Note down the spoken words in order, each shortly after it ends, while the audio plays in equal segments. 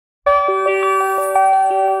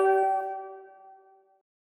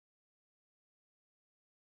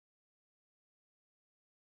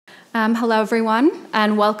Hello, everyone,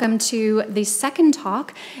 and welcome to the second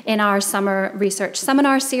talk in our summer research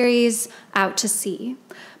seminar series, Out to Sea.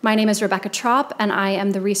 My name is Rebecca Trop, and I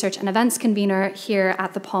am the research and events convener here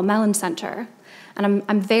at the Paul Mellon Center. And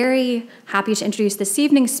I'm very happy to introduce this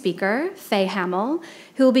evening's speaker, Faye Hammill,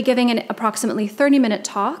 who will be giving an approximately 30-minute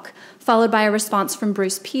talk, followed by a response from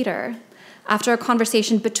Bruce Peter. After a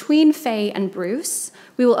conversation between Faye and Bruce,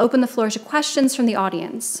 we will open the floor to questions from the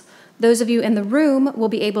audience. Those of you in the room will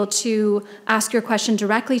be able to ask your question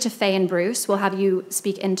directly to Faye and Bruce. We'll have you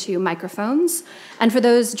speak into microphones. And for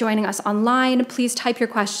those joining us online, please type your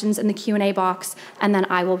questions in the Q&A box, and then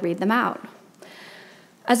I will read them out.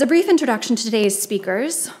 As a brief introduction to today's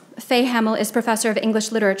speakers, Faye Hammill is Professor of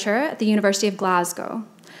English Literature at the University of Glasgow.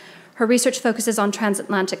 Her research focuses on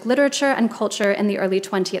transatlantic literature and culture in the early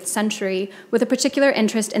 20th century, with a particular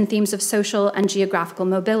interest in themes of social and geographical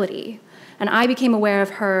mobility. And I became aware of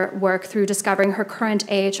her work through discovering her current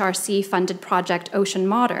AHRC-funded project, Ocean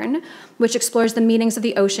Modern, which explores the meanings of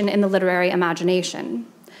the ocean in the literary imagination.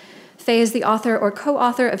 Faye is the author or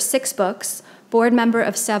co-author of 6 books, board member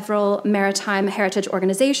of several maritime heritage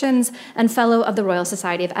organizations, and fellow of the Royal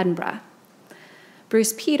Society of Edinburgh.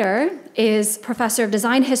 Bruce Peter is Professor of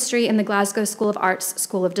Design History in the Glasgow School of Arts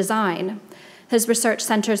School of Design. His research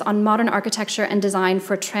centers on modern architecture and design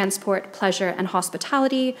for transport, pleasure, and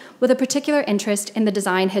hospitality, with a particular interest in the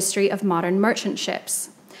design history of modern merchant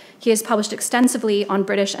ships. He has published extensively on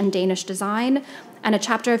British and Danish design, and a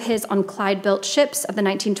chapter of his on Clyde-built ships of the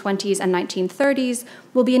 1920s and 1930s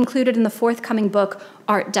will be included in the forthcoming book,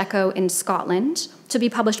 Art Deco in Scotland, to be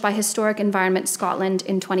published by Historic Environment Scotland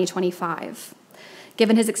in 2025.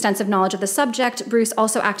 Given his extensive knowledge of the subject, Bruce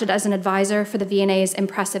also acted as an advisor for the V&A's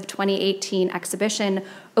impressive 2018 exhibition,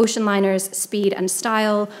 Ocean Liners, Speed and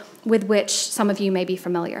Style, with which some of you may be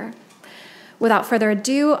familiar. Without further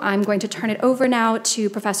ado, I'm going to turn it over now to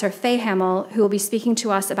Professor Faye Hammill, who will be speaking to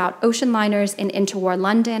us about ocean liners in interwar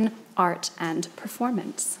London, art and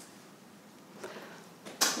performance.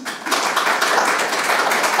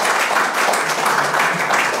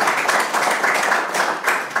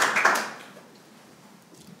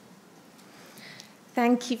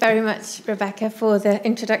 Thank you very much, Rebecca, for the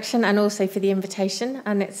introduction and also for the invitation,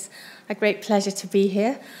 and it's a great pleasure to be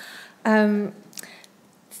here.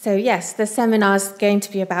 So yes, the seminar is going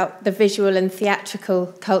to be about the visual and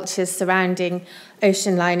theatrical cultures surrounding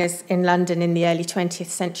ocean liners in London in the early 20th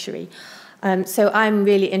century. So I'm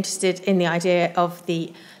really interested in the idea of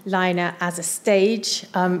the liner as a stage.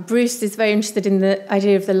 Bruce is very interested in the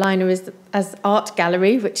idea of the liner as art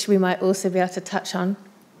gallery, which we might also be able to touch on.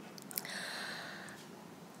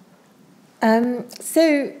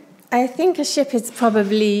 So I think a ship is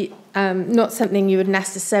probably not something you would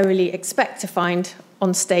necessarily expect to find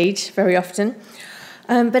on stage very often.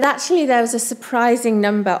 But actually there was a surprising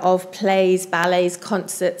number of plays, ballets,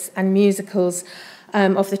 concerts and musicals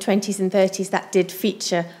of the 20s and 30s that did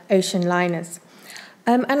feature ocean liners.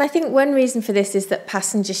 And I think one reason for this is that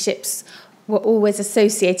passenger ships were always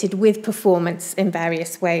associated with performance in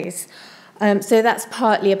various ways. So that's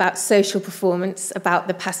partly about social performance, about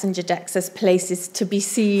the passenger decks as places to be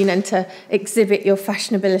seen and to exhibit your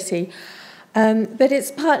fashionability. But it's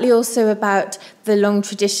partly also about the long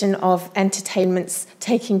tradition of entertainments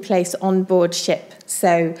taking place on board ship.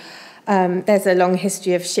 So there's a long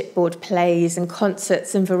history of shipboard plays and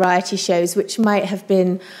concerts and variety shows which might have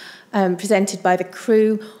been presented by the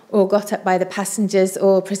crew or got up by the passengers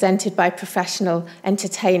or presented by professional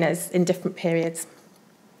entertainers in different periods.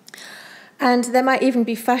 And there might even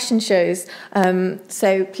be fashion shows,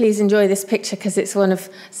 so please enjoy this picture because it's one of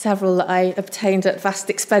several that I obtained at vast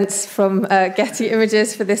expense from Getty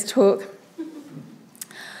Images for this talk.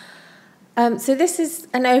 So this is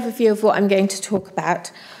an overview of what I'm going to talk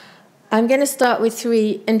about. I'm going to start with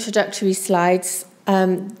 3 introductory slides.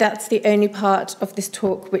 That's the only part of this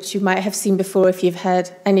talk which you might have seen before if you've heard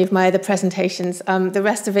any of my other presentations. The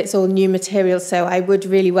rest of it's all new material, so I would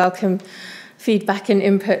really welcome feedback and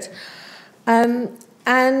input. And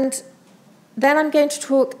then I'm going to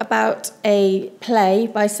talk about a play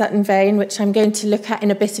by Sutton Vane, which I'm going to look at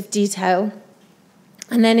in a bit of detail.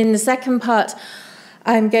 And then in the second part,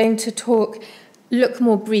 I'm going to look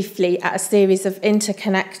more briefly at a series of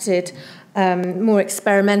interconnected, more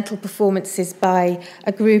experimental performances by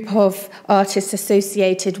a group of artists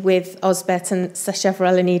associated with Osbert and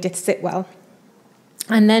Sacheverell and Edith Sitwell.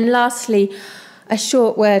 And then lastly, a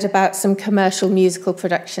short word about some commercial musical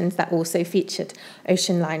productions that also featured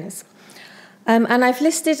ocean liners. And I've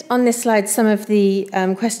listed on this slide some of the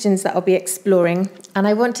questions that I'll be exploring, and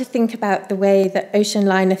I want to think about the way that ocean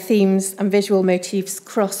liner themes and visual motifs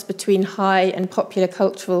cross between high and popular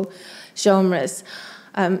cultural genres,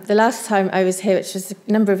 The last time I was here, which was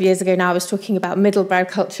a number of years ago now, I was talking about middlebrow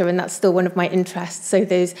culture, and that's still one of my interests, so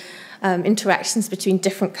those interactions between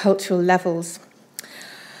different cultural levels.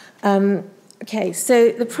 Okay,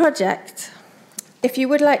 so the project, if you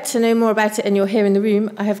would like to know more about it and you're here in the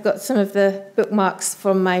room, I have got some of the bookmarks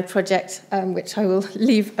from my project, which I will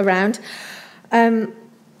leave around.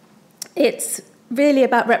 It's really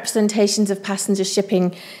about representations of passenger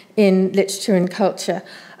shipping in literature and culture.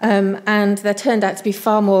 And there turned out to be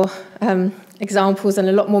far more examples and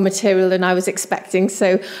a lot more material than I was expecting,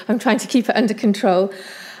 so I'm trying to keep it under control.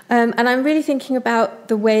 And I'm really thinking about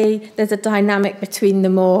the way there's a dynamic between the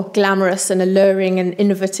more glamorous and alluring and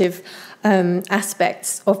innovative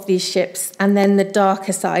aspects of these ships, and then the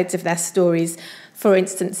darker sides of their stories, for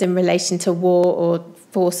instance, in relation to war or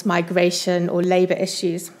forced migration or labour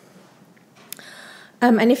issues.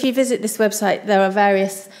 And if you visit this website, there are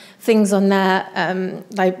various things on there.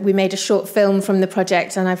 Like we made a short film from the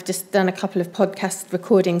project, and I've just done a couple of podcast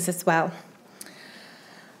recordings as well.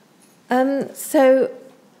 So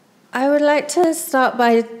I would like to start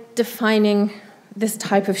by defining this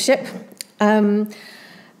type of ship. An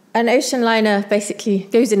ocean liner basically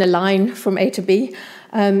goes in a line from A to B.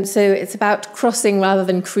 So it's about crossing rather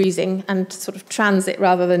than cruising, and sort of transit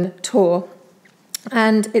rather than tour.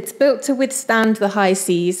 And it's built to withstand the high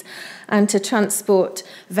seas and to transport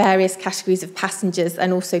various categories of passengers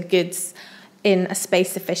and also goods in a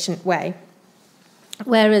space-efficient way.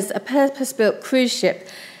 Whereas a purpose-built cruise ship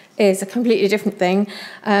is a completely different thing.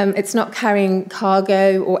 It's not carrying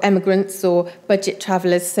cargo or emigrants or budget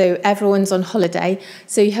travellers, so everyone's on holiday.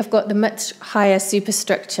 So you have got the much higher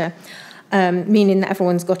superstructure, meaning that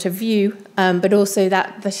everyone's got a view, but also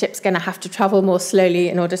that the ship's going to have to travel more slowly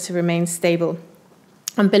in order to remain stable.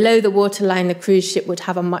 And below the waterline, the cruise ship would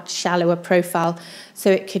have a much shallower profile,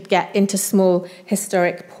 so it could get into small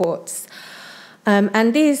historic ports.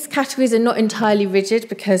 And these categories are not entirely rigid,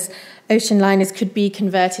 because ocean liners could be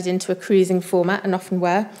converted into a cruising format, and often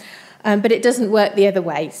were, but it doesn't work the other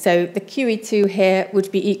way. So the QE2 here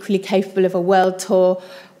would be equally capable of a world tour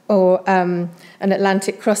or an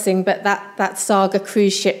Atlantic crossing, but that Saga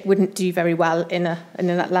cruise ship wouldn't do very well in an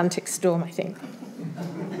Atlantic storm, I think.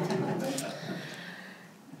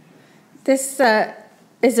 This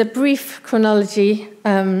is a brief chronology,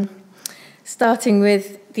 starting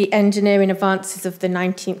with the engineering advances of the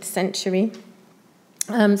 19th century,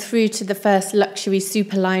 through to the first luxury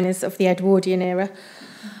superliners of the Edwardian era,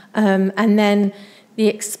 and then the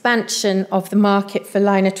expansion of the market for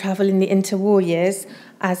liner travel in the interwar years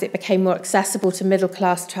as it became more accessible to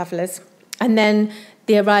middle-class travellers, and then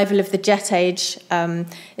the arrival of the jet age in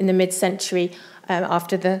the mid-century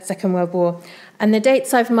after the Second World War. And the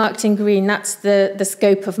dates I've marked in green, that's the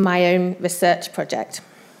scope of my own research project.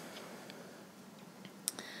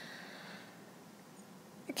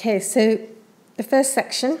 Okay, so the first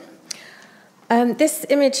section. This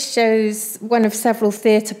image shows one of several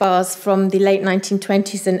theatre bars from the late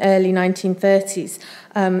 1920s and early 1930s,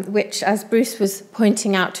 which, as Bruce was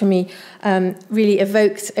pointing out to me, really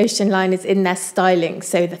evoked ocean liners in their styling.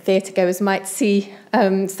 So the theatre-goers might see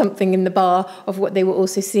something in the bar of what they were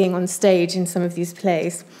also seeing on stage in some of these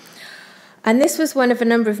plays. And this was one of a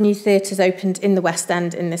number of new theatres opened in the West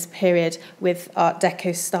End in this period with Art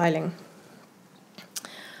Deco styling.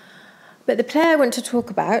 But the play I want to talk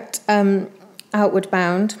about, Outward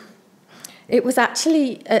Bound, it was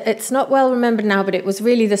actually, it's not well remembered now, but it was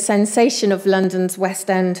really the sensation of London's West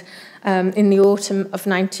End in the autumn of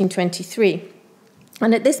 1923.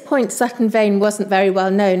 And at this point, Sutton Vane wasn't very well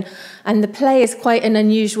known, and the play is quite an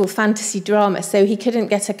unusual fantasy drama, so he couldn't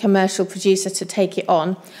get a commercial producer to take it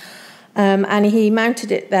on. And he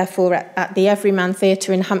mounted it, therefore, at the Everyman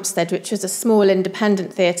Theatre in Hampstead, which was a small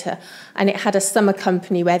independent theatre, and it had a summer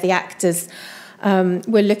company where the actors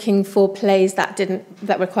were looking for plays that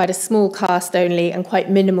required a small cast only and quite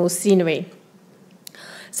minimal scenery.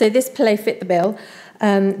 So this play fit the bill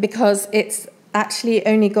because it's actually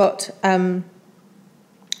only got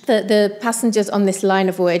the passengers on this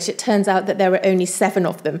liner voyage. It turns out that there were only 7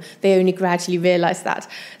 of them. They only gradually realised that.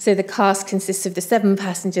 So the cast consists of the 7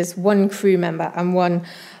 passengers, 1 crew member, and 1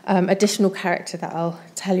 additional character that I'll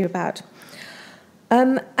tell you about.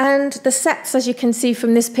 And the sets, as you can see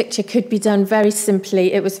from this picture, could be done very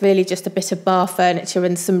simply. It was really just a bit of bar furniture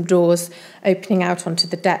and some doors opening out onto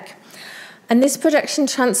the deck. And this production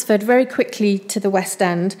transferred very quickly to the West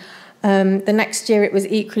End. The next year it was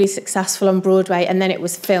equally successful on Broadway, and then it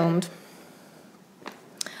was filmed.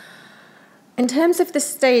 In terms of the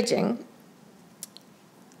staging,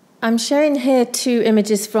 I'm showing here 2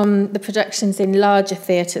 images from the productions in larger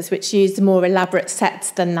theatres, which used more elaborate sets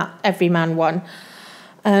than that Everyman one.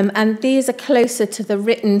 And these are closer to the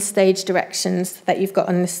written stage directions that you've got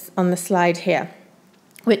on the slide here,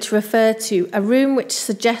 which refer to a room which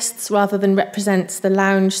suggests rather than represents the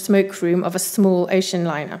lounge smoke room of a small ocean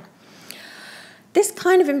liner. This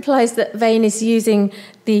kind of implies that Vane is using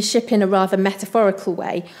the ship in a rather metaphorical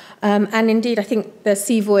way. And indeed, I think the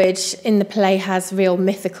sea voyage in the play has real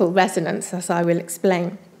mythical resonance, as I will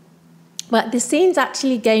explain. But the scenes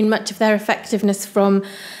actually gain much of their effectiveness from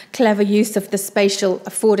clever use of the spatial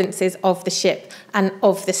affordances of the ship and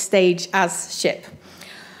of the stage as ship.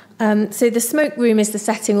 So the smoke room is the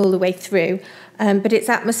setting all the way through, but its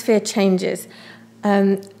atmosphere changes.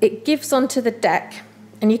 It gives onto the deck,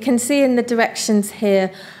 and you can see in the directions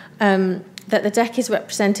here that the deck is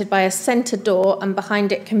represented by a centre door, and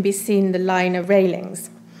behind it can be seen the liner railings.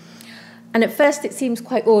 And at first it seems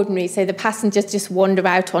quite ordinary, so the passengers just wander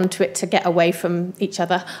out onto it to get away from each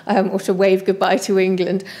other or to wave goodbye to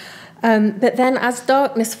England. But then as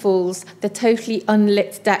darkness falls, the totally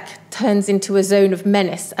unlit deck turns into a zone of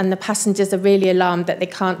menace, and the passengers are really alarmed that they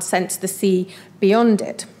can't sense the sea beyond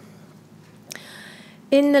it.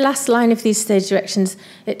 In the last line of these stage directions,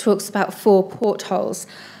 it talks about 4 portholes.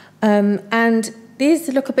 And these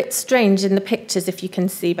look a bit strange in the pictures, if you can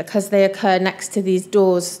see, because they occur next to these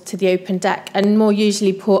doors to the open deck, and more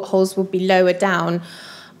usually portholes will be lower down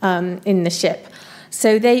in the ship.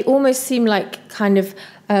 So they almost seem like kind of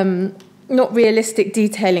not realistic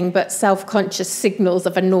detailing, but self-conscious signals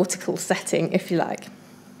of a nautical setting, if you like.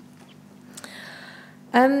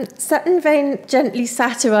 Sutton Vane gently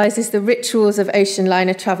satirises the rituals of ocean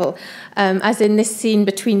liner travel, as in this scene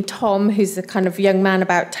between Tom, who's a kind of young man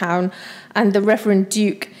about town, and the Reverend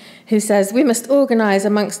Duke, who says, "We must organise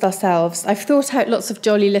amongst ourselves. I've thought out lots of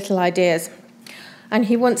jolly little ideas." And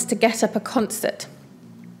he wants to get up a concert.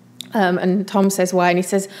 And Tom says, "Why?" And he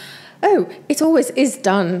says, "Oh, it always is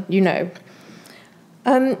done, you know."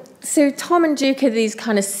 So Tom and Duke are these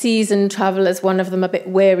kind of seasoned travellers, one of them a bit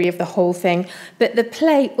weary of the whole thing. But the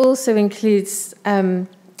play also includes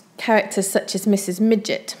characters such as Mrs.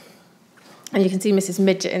 Midget. And you can see Mrs.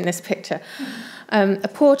 Midget in this picture. A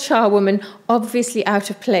poor charwoman, obviously out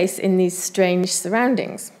of place in these strange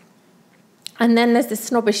surroundings. And then there's this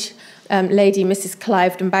snobbish lady, Mrs.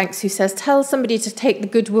 Cliveden Banks, who says, "Tell somebody to take the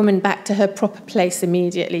good woman back to her proper place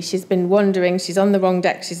immediately. She's been wandering, she's on the wrong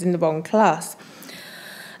deck, she's in the wrong class."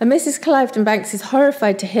 And Mrs. Cliveden Banks is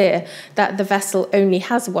horrified to hear that the vessel only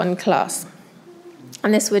has one class.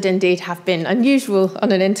 And this would indeed have been unusual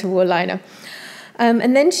on an interwar liner.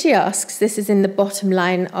 And then she asks, this is in the bottom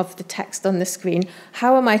line of the text on the screen,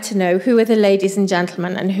 "How am I to know who are the ladies and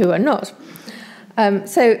gentlemen and who are not?"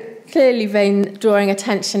 So clearly Vane drawing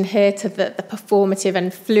attention here to the performative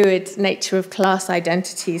and fluid nature of class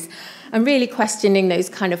identities, and really questioning those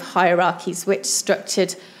kind of hierarchies which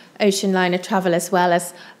structured ocean liner travel as well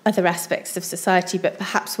as other aspects of society, but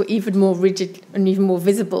perhaps were even more rigid and even more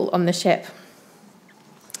visible on the ship.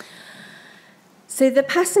 So the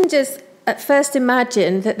passengers at first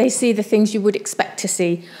imagine that they see the things you would expect to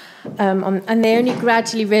see, and they only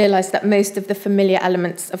gradually realise that most of the familiar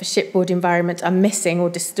elements of a shipboard environment are missing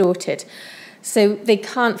or distorted. So they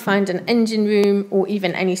can't find an engine room or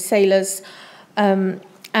even any sailors, and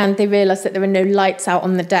they realise that there are no lights out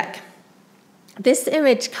on the deck. This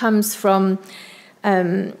image comes from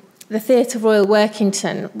the Theatre Royal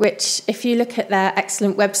Workington, which, if you look at their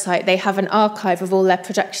excellent website, they have an archive of all their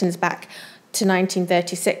productions back to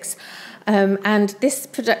 1936. And this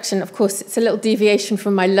production, of course, it's a little deviation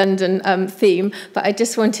from my London theme, but I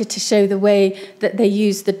just wanted to show the way that they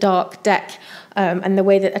use the dark deck and the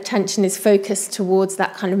way that attention is focused towards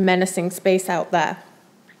that kind of menacing space out there.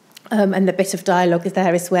 And the bit of dialogue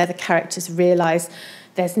there is where the characters realise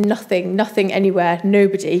there's nothing anywhere,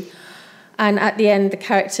 nobody. And at the end, the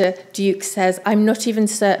character Duke says, "I'm not even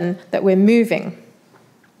certain that we're moving."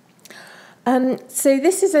 So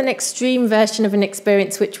this is an extreme version of an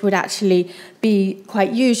experience which would actually be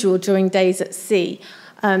quite usual during days at sea.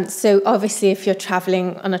 So obviously, if you're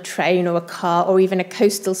travelling on a train or a car or even a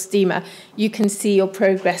coastal steamer, you can see your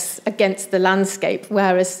progress against the landscape,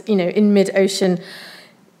 whereas, in mid-ocean,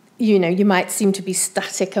 you might seem to be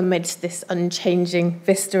static amidst this unchanging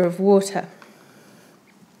vista of water.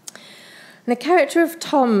 And the character of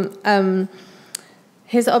Tom,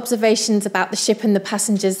 his observations about the ship and the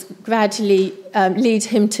passengers gradually lead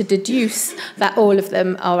him to deduce that all of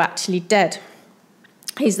them are actually dead.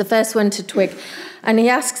 He's the first one to twig, and he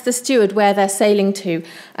asks the steward where they're sailing to,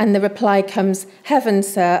 and the reply comes, "Heaven,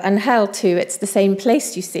 sir, and hell too, it's the same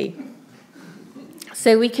place, you see."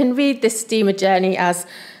 So we can read this steamer journey as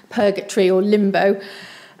purgatory or limbo.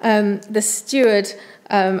 The steward,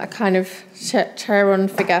 a kind of Charon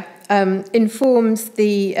figure, informs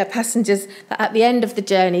the passengers that at the end of the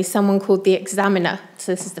journey, someone called the examiner,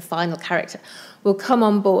 so this is the final character, will come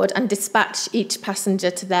on board and dispatch each passenger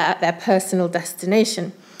to their personal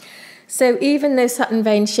destination. So even though Sutton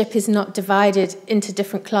Vane ship is not divided into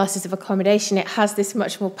different classes of accommodation, it has this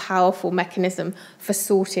much more powerful mechanism for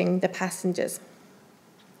sorting the passengers.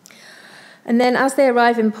 And then as they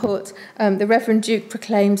arrive in port, the Reverend Duke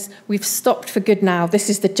proclaims, "We've stopped for good now, this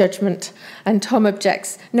is the judgment." And Tom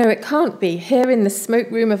objects, "No, it can't be, here in the smoke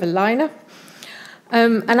room of a liner."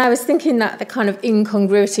 And I was thinking that the kind of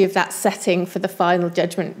incongruity of that setting for the final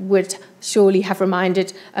judgment would surely have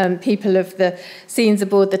reminded people of the scenes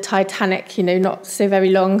aboard the Titanic, not so very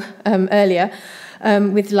long earlier,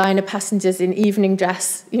 with liner passengers in evening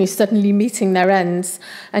dress, suddenly meeting their ends.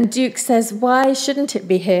 And Duke says, "Why shouldn't it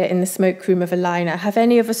be here in the smoke room of a liner? Have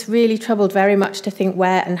any of us really troubled very much to think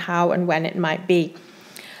where and how and when it might be?"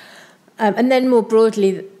 And then more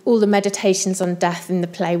broadly, all the meditations on death in the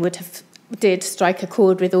play did strike a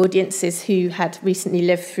chord with audiences who had recently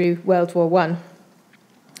lived through World War I.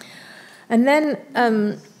 And then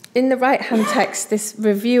in the right-hand text, this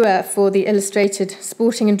reviewer for the Illustrated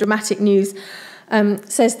Sporting and Dramatic News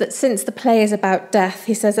says that since the play is about death,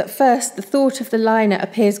 he says, "At first, the thought of the liner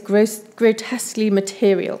appears grotesquely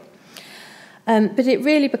material." But it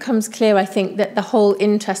really becomes clear, I think, that the whole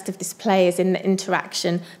interest of this play is in the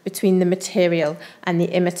interaction between the material and the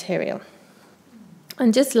immaterial.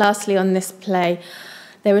 And just lastly on this play,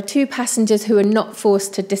 there are two passengers who are not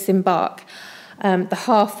forced to disembark, the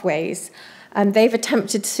halfways, and they've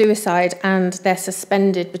attempted suicide and they're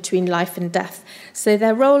suspended between life and death. So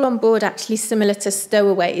their role on board actually similar to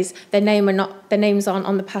stowaways. Their names aren't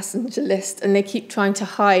on the passenger list, and they keep trying to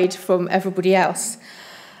hide from everybody else.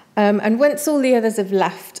 And once all the others have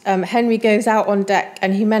left, Henry goes out on deck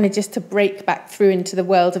and he manages to break back through into the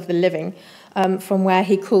world of the living, from where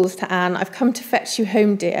he calls to Anne, "I've come to fetch you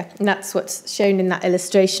home, dear." And that's what's shown in that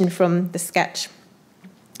illustration from the sketch.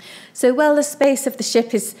 So while the space of the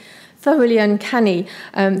ship is thoroughly uncanny,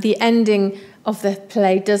 the ending of the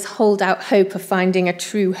play does hold out hope of finding a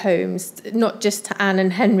true home, not just to Anne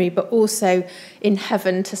and Henry, but also in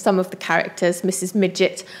heaven to some of the characters, Mrs.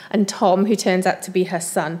 Midget and Tom, who turns out to be her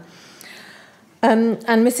son. And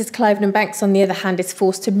Mrs. Clivenham Banks, on the other hand, is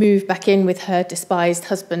forced to move back in with her despised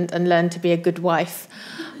husband and learn to be a good wife.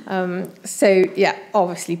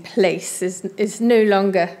 Obviously place is no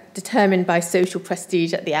longer determined by social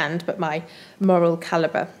prestige at the end, but by moral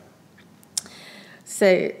calibre.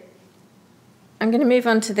 So I'm going to move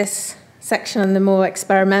on to this section on the more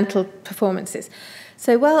experimental performances.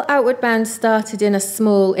 So while Outward Bound started in a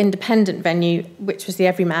small independent venue, which was the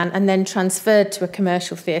Everyman, and then transferred to a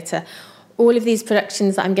commercial theatre, all of these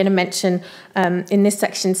productions that I'm going to mention in this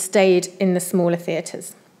section stayed in the smaller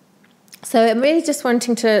theatres. So I'm really just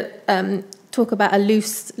wanting to talk about a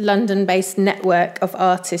loose London-based network of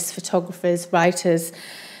artists, photographers, writers,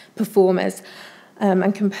 performers,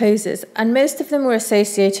 and composers. And most of them were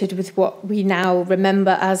associated with what we now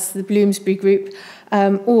remember as the Bloomsbury Group,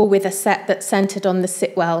 or with a set that centred on the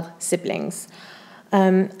Sitwell siblings.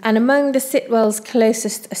 And among the Sitwells'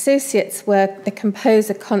 closest associates were the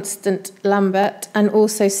composer Constant Lambert and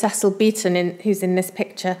also Cecil Beaton, who's in this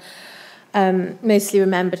picture, mostly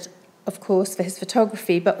remembered, of course, for his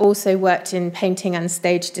photography, but also worked in painting and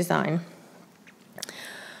stage design.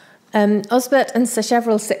 Osbert and Sir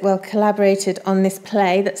Cheverel Sitwell collaborated on this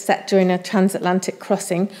play that's set during a transatlantic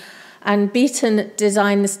crossing, and Beaton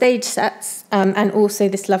designed the stage sets and also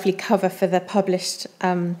this lovely cover for the published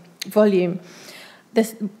volume.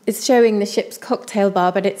 This is showing the ship's cocktail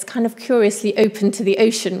bar, but it's kind of curiously open to the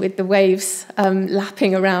ocean with the waves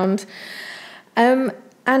lapping around.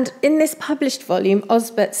 And in this published volume,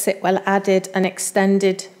 Osbert Sitwell added an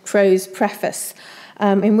extended prose preface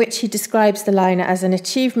in which he describes the liner as an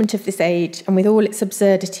achievement of this age and with all its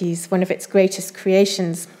absurdities, one of its greatest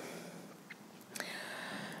creations.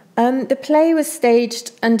 The play was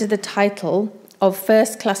staged under the title of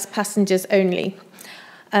First Class Passengers Only,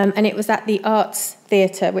 and it was at the Arts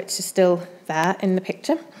Theatre, which is still there in the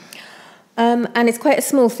picture. And it's quite a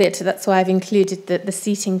small theatre, that's why I've included the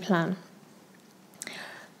seating plan.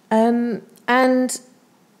 And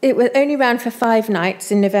it was only ran for 5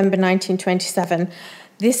 nights in November 1927.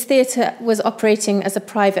 This theatre was operating as a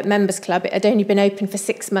private members' club. It had only been open for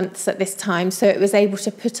 6 months at this time, so it was able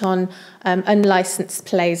to put on unlicensed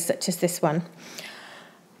plays such as this one.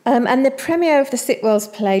 And the premiere of the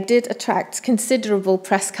Sitwells play did attract considerable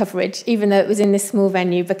press coverage, even though it was in this small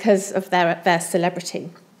venue, because of their celebrity.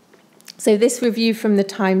 So this review from the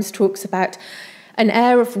Times talks about an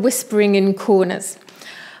air of whispering in corners.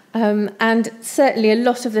 And certainly a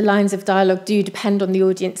lot of the lines of dialogue do depend on the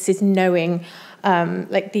audience's knowing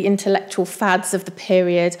like the intellectual fads of the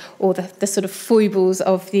period or the sort of foibles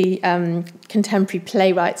of the contemporary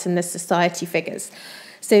playwrights and the society figures.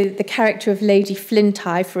 So the character of Lady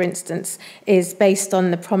Flinty, for instance, is based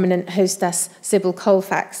on the prominent hostess Sybil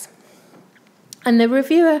Colfax. And the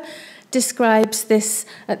reviewer describes this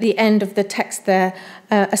at the end of the text there,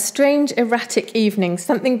 a strange erratic evening,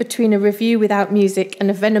 something between a review without music and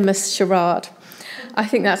a venomous charade. I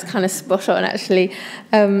think that's kind of spot on, actually.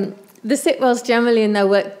 The Sitwells generally in their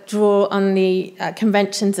work draw on the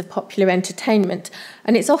conventions of popular entertainment,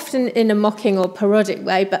 and it's often in a mocking or parodic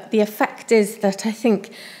way, but the effect is that I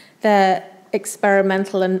think their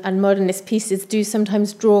experimental and modernist pieces do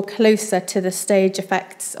sometimes draw closer to the stage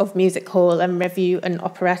effects of music hall and revue and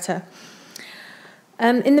operetta.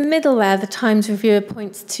 In the middle there, the Times reviewer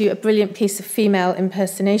points to a brilliant piece of female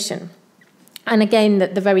impersonation. And again,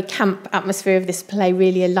 that the very camp atmosphere of this play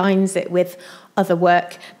really aligns it with other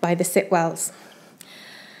work by the Sitwells.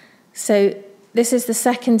 So this is the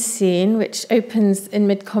second scene, which opens in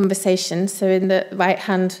mid-conversation. So in the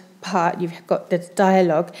right-hand part, you've got the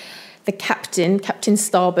dialogue. The Captain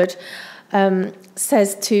Starboard,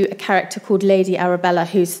 says to a character called Lady Arabella,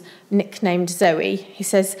 who's nicknamed Zoe. He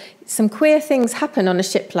says, "Some queer things happen on a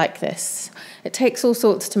ship like this. It takes all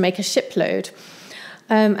sorts to make a shipload."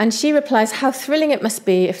 And she replies, "How thrilling it must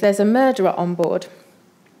be if there's a murderer on board.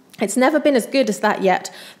 It's never been as good as that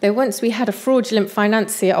yet, though once we had a fraudulent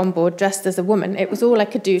financier on board dressed as a woman, it was all I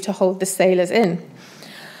could do to hold the sailors in."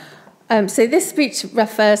 So this speech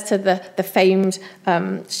refers to the famed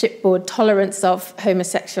shipboard tolerance of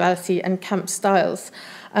homosexuality and camp styles.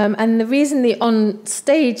 And the reason the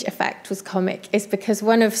on-stage effect was comic is because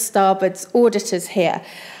one of Starboard's auditors here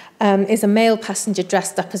is a male passenger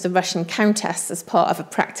dressed up as a Russian countess as part of a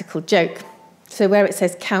practical joke. So where it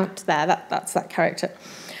says count there, that's that character.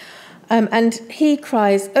 And he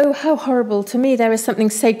cries, "Oh, how horrible. To me, there is something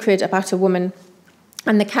sacred about a woman."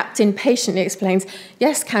 And the captain patiently explains,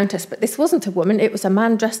 "Yes, Countess, but this wasn't a woman. It was a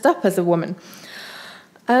man dressed up as a woman."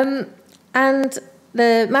 And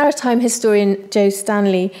the maritime historian Joe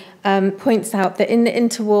Stanley points out that in the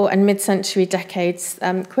interwar and mid-century decades,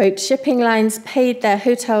 quote, "shipping lines paid their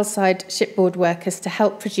hotel-side shipboard workers to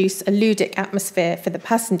help produce a ludic atmosphere for the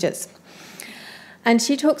passengers." And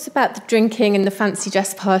she talks about the drinking and the fancy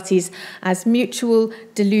dress parties as mutual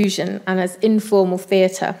delusion and as informal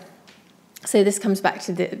theatre. So this comes back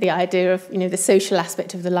to the idea of, the social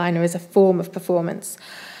aspect of the liner as a form of performance.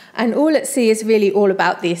 And All at Sea is really all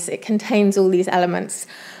about this. It contains all these elements.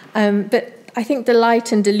 But I think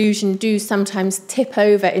delight and delusion do sometimes tip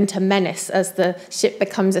over into menace as the ship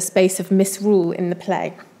becomes a space of misrule in the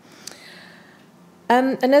play.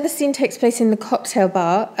 Another scene takes place in the cocktail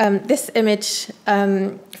bar. This image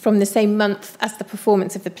from the same month as the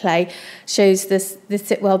performance of the play shows the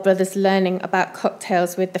Sitwell brothers learning about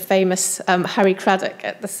cocktails with the famous Harry Craddock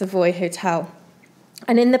at the Savoy Hotel.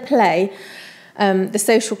 And in the play, the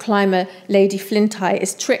social climber Lady Flinty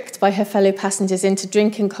is tricked by her fellow passengers into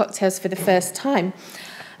drinking cocktails for the first time.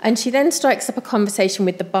 And she then strikes up a conversation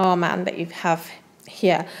with the barman that you have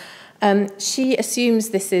here. She assumes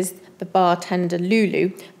this is the bartender Lulu,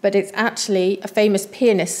 but it's actually a famous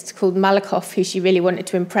pianist called Malakoff who she really wanted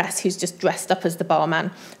to impress, who's just dressed up as the barman.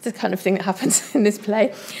 It's the kind of thing that happens in this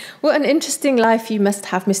play. "What an interesting life you must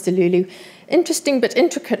have, Mr. Lulu. Interesting but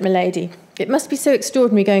intricate, milady. It must be so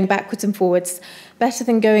extraordinary going backwards and forwards. Better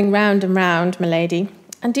than going round and round, milady.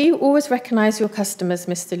 And do you always recognise your customers,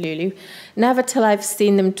 Mr. Lulu? Never till I've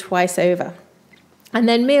seen them twice over." And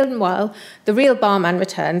then meanwhile, the real barman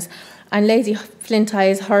returns, and Lady Flinty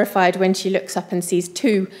is horrified when she looks up and sees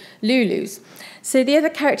two Lulus. So the other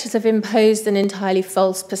characters have imposed an entirely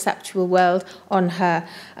false perceptual world on her.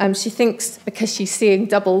 She thinks because she's seeing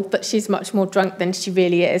double that she's much more drunk than she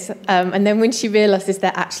really is. And then when she realises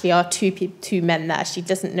there actually are two men there, she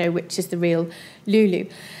doesn't know which is the real Lulu.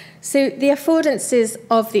 So the affordances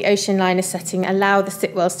of the ocean liner setting allow the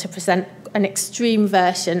Sitwells to present an extreme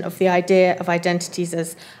version of the idea of identities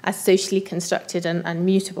as socially constructed and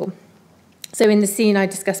mutable. So in the scene I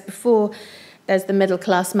discussed before, there's the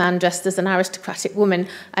middle-class man dressed as an aristocratic woman,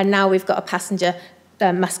 and now we've got a passenger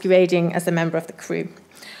masquerading as a member of the crew.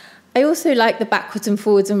 I also like the backwards and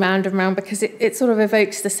forwards and round because it sort of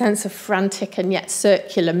evokes the sense of frantic and yet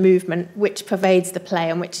circular movement which pervades the play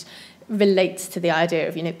and which relates to the idea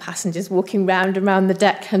of, passengers walking round and round the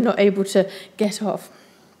deck and not able to get off.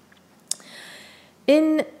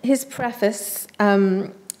 In his preface,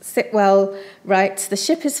 Sitwell writes, "The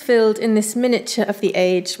ship is filled in this miniature of the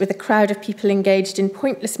age with a crowd of people engaged in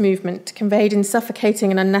pointless movement, conveyed in suffocating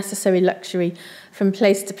and unnecessary luxury, from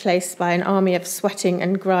place to place by an army of sweating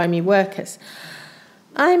and grimy workers.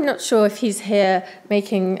 I'm not sure if he's here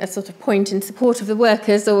making a sort of point in support of the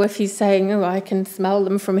workers or if he's saying, oh, I can smell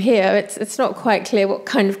them from here. It's not quite clear what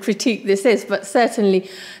kind of critique this is, but certainly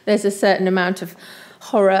there's a certain amount of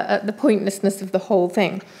horror at the pointlessness of the whole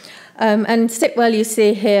thing. And Sitwell, you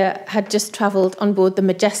see here, had just travelled on board the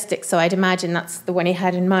Majestic, so I'd imagine that's the one he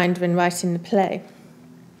had in mind when writing the play.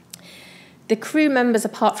 The crew members,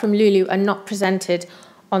 apart from Lulu, are not presented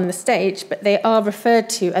on the stage, but they are referred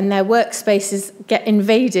to, and their workspaces get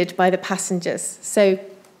invaded by the passengers. So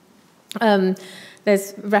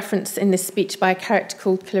there's reference in this speech by a character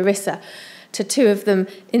called Clarissa to two of them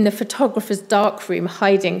in the photographer's darkroom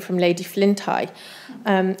hiding from Lady Flinty.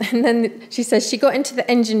 And then she says, she got into the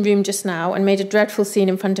engine room just now and made a dreadful scene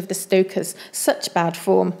in front of the stokers. Such bad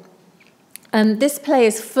form. This play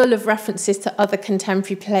is full of references to other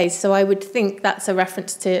contemporary plays, so I would think that's a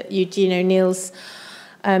reference to Eugene O'Neill's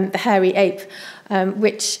The Hairy Ape,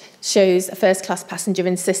 which shows a first-class passenger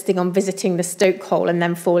insisting on visiting the stokehole and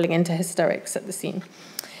then falling into hysterics at the scene.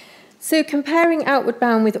 So comparing Outward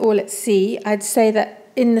Bound with All at Sea, I'd say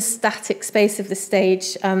that in the static space of the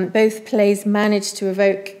stage, both plays manage to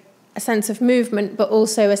evoke a sense of movement, but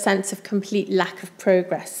also a sense of complete lack of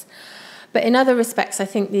progress. But in other respects, I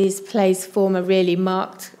think these plays form a really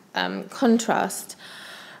marked contrast.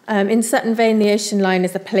 In Sutton Vane, the ocean line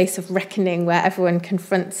is a place of reckoning where everyone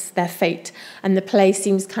confronts their fate, and the play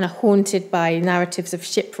seems kind of haunted by narratives of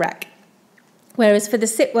shipwreck. Whereas for the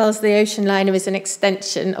Sitwells, the ocean liner is an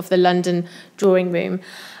extension of the London drawing room.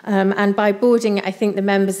 And by boarding it, I think the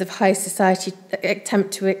members of high society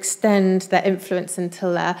attempt to extend their influence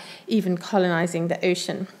until they're even colonising the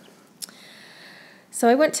ocean. So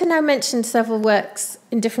I want to now mention several works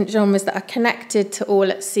in different genres that are connected to All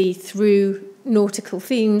at Sea through nautical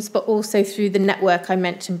themes, but also through the network I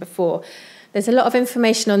mentioned before. There's a lot of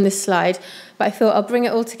information on this slide, but I thought I'll bring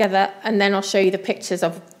it all together and then I'll show you the pictures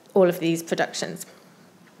of all of these productions.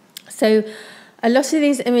 So a lot of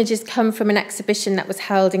these images come from an exhibition that was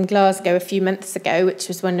held in Glasgow a few months ago, which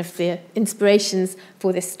was one of the inspirations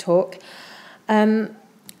for this talk. The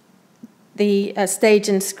Stage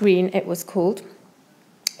and Screen, it was called.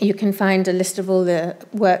 You can find a list of all the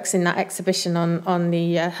works in that exhibition on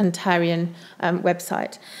the Huntarian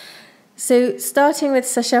website. So starting with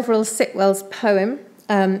Sir Cheverel Sitwell's poem,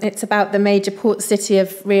 it's about the major port city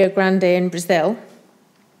of Rio Grande in Brazil.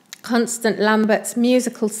 Constant Lambert's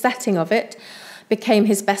musical setting of it became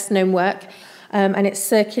his best-known work, and it's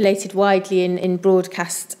circulated widely in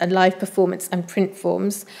broadcast and live performance and print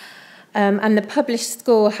forms. And the published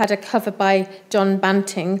score had a cover by John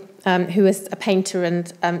Banting, who is a painter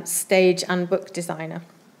and stage and book designer.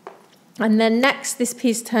 And then next, this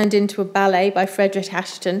piece turned into a ballet by Frederick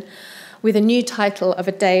Ashton with a new title of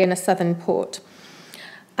A Day in a Southern Port.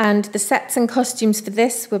 And the sets and costumes for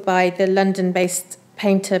this were by the London-based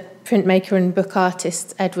painter, printmaker and book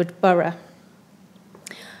artist Edward Burra.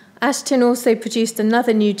 Ashton also produced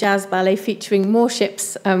another new jazz ballet featuring more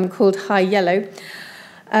ships called High Yellow.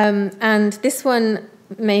 And this one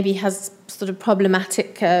maybe has sort of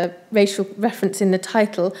problematic racial reference in the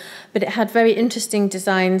title, but it had very interesting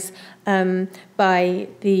designs by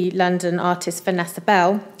the London artist Vanessa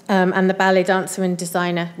Bell and the ballet dancer and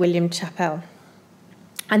designer William Chappell.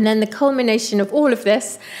 And then the culmination of all of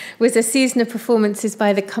this was a season of performances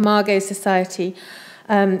by the Camargo Society.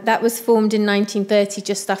 That was formed in 1930,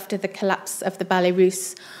 just after the collapse of the Ballet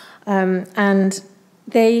Russe. And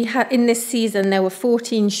they had, in this season, there were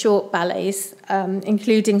 14 short ballets,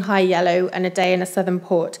 including High Yellow and A Day in a Southern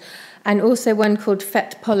Port, and also one called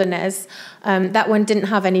Fête Polonaise. That one didn't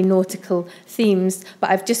have any nautical themes, but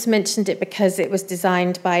I've just mentioned it because it was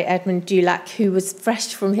designed by Edmund Dulac, who was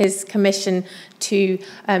fresh from his commission to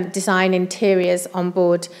design interiors on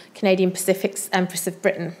board Canadian Pacific's Empress of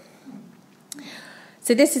Britain.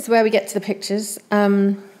 So this is where we get to the pictures.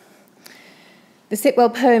 The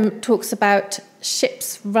Sitwell poem talks about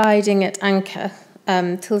ships riding at anchor.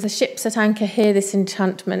 Till the ships at anchor hear this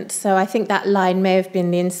enchantment. So I think that line may have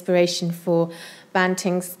been the inspiration for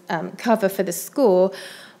Banting's cover for the score,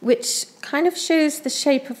 which kind of shows the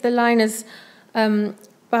shape of the liner's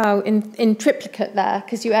bow in triplicate there,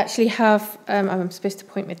 because you actually have, I'm supposed to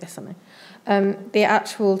point with this, aren't I? The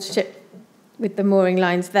actual ship with the mooring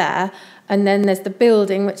lines there, and then there's the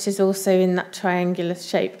building, which is also in that triangular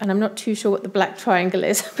shape. And I'm not too sure what the black triangle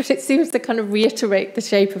is, but it seems to kind of reiterate the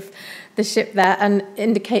shape of the ship there and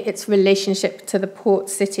indicate its relationship to the port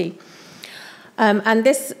city. And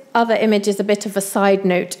this other image is a bit of a side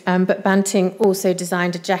note, but Banting also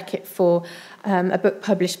designed a jacket for a book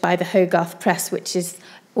published by the Hogarth Press, which is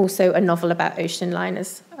also a novel about ocean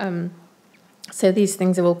liners. So these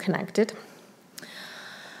things are all connected.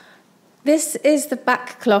 This is the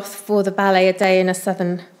backcloth for the ballet A Day in a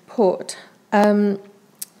Southern Port.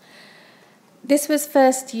 This was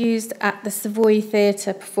first used at the Savoy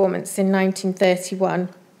Theatre performance in 1931.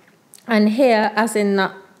 And here, as in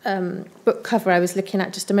that book cover I was looking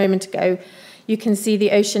at just a moment ago, you can see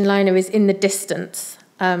the ocean liner is in the distance.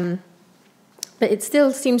 But it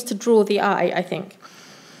still seems to draw the eye, I think.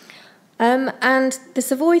 And the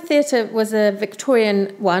Savoy Theatre was a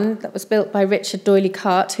Victorian one that was built by Richard D'Oyley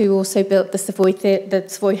Carte, who also built the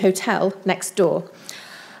Savoy Hotel next door.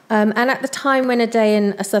 And at the time when A Day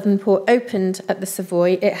in a Southern Port opened at the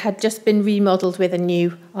Savoy, it had just been remodelled with a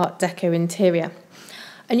new Art Deco interior.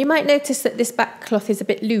 And you might notice that this backcloth is a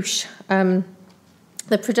bit louche.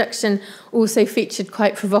 The production also featured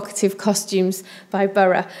quite provocative costumes by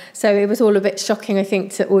Burra. So it was all a bit shocking, I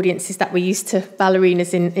think, to audiences that were used to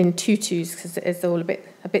ballerinas in tutus, because it is all a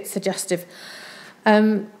bit suggestive.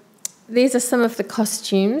 These are some of the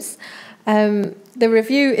costumes. The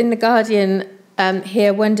review in The Guardian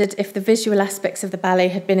here wondered if the visual aspects of the ballet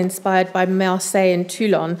had been inspired by Marseille and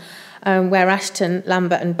Toulon, where Ashton,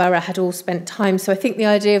 Lambert and Burra had all spent time. So I think the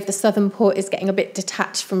idea of the southern port is getting a bit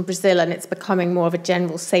detached from Brazil, and it's becoming more of a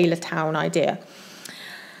general sailor town idea.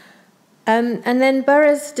 And then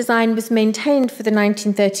Burra's design was maintained for the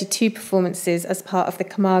 1932 performances as part of the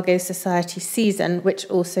Camargo Society season, which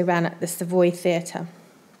also ran at the Savoy Theatre.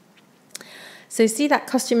 So see that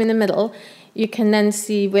costume in the middle? You can then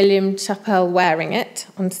see William Chappell wearing it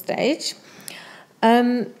on stage.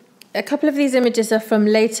 A couple of these images are from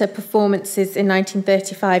later performances in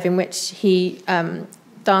 1935 in which he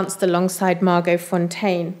danced alongside Margot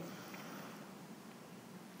Fontaine.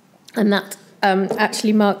 And that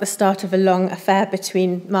actually marked the start of a long affair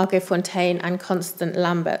between Margot Fontaine and Constant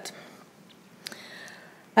Lambert.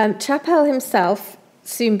 Chappell himself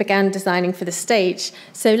soon began designing for the stage.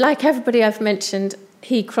 So like everybody I've mentioned,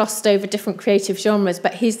 he crossed over different creative genres,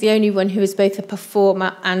 but he's the only one who is both a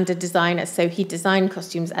performer and a designer. So he designed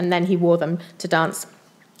costumes and then he wore them to dance,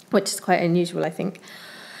 which is quite unusual, I think.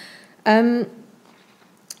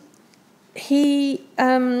 He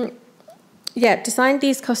designed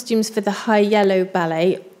these costumes for the High Yellow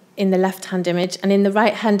Ballet in the left-hand image, and in the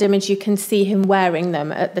right-hand image you can see him wearing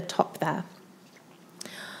them at the top there.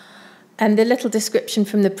 And the little description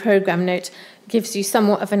from the programme note gives you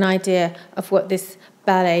somewhat of an idea of what this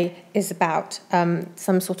ballet is about,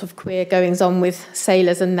 some sort of queer goings-on with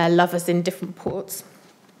sailors and their lovers in different ports.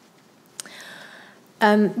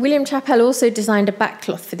 William Chappell also designed a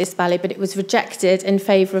backcloth for this ballet, but it was rejected in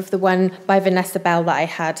favour of the one by Vanessa Bell that I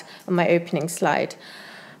had on my opening slide.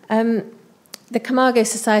 The Camargo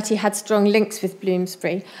Society had strong links with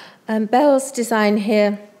Bloomsbury. Bell's design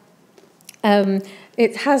here,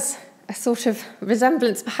 it has a sort of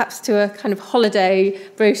resemblance perhaps to a kind of holiday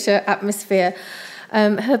brochure atmosphere.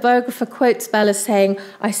 Her biographer quotes Bell as saying,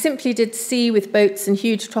 "I simply did sea with boats and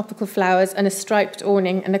huge tropical flowers and a striped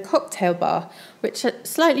awning and a cocktail bar," which is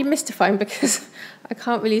slightly mystifying because I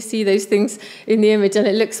can't really see those things in the image, and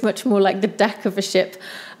it looks much more like the deck of a ship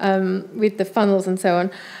with the funnels and so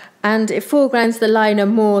on. And it foregrounds the liner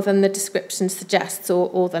more than the description suggests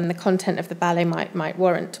or than the content of the ballet might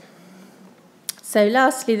warrant. So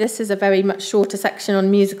lastly, this is a very much shorter section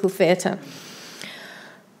on musical theatre.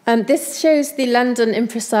 This shows the London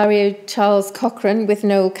impresario Charles Cochrane with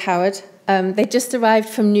Noël Coward. They just arrived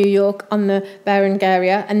from New York on the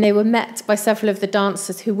Berengaria, and they were met by several of the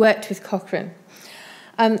dancers who worked with Cochrane.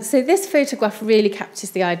 So this photograph really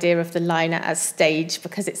captures the idea of the liner as stage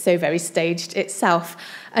because it's so very staged itself.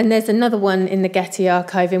 And there's another one in the Getty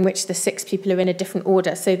archive in which the 6 people are in a different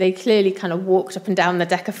order. So they clearly kind of walked up and down the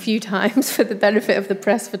deck a few times for the benefit of the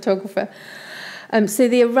press photographer. So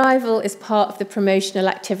the arrival is part of the promotional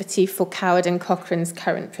activity for Coward and Cochrane's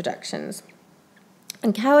current productions.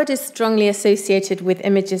 And Coward is strongly associated with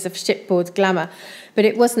images of shipboard glamour, but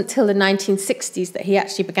it wasn't till the 1960s that he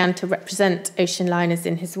actually began to represent ocean liners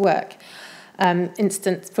in his work, for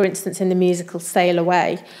instance, in the musical Sail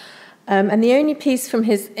Away. And the only piece from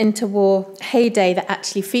his interwar heyday that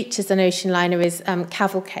actually features an ocean liner is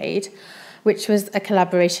Cavalcade, which was a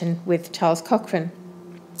collaboration with Charles Cochrane.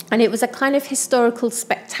 And it was a kind of historical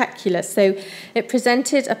spectacular. So it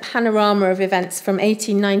presented a panorama of events from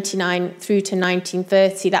 1899 through to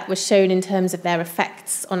 1930 that was shown in terms of their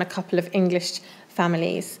effects on a couple of English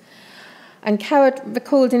families. And Coward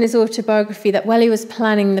recalled in his autobiography that while he was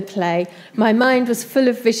planning the play, "My mind was full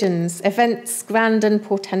of visions, events grand and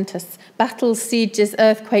portentous, battles, sieges,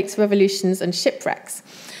 earthquakes, revolutions, and shipwrecks.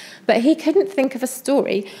 But he couldn't think of a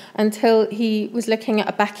story until he was looking at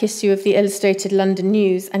a back issue of the Illustrated London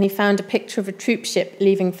News, and he found a picture of a troop ship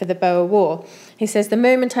leaving for the Boer War. He says, "The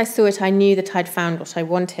moment I saw it, I knew that I'd found what I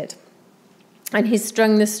wanted." And he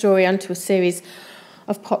strung the story onto a series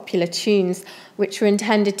of popular tunes, which were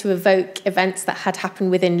intended to evoke events that had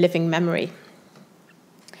happened within living memory.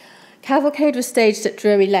 Cavalcade was staged at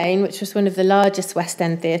Drury Lane, which was one of the largest West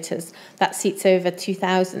End theatres. That seats over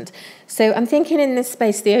 2,000. So I'm thinking in this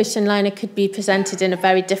space, the Ocean Liner could be presented in a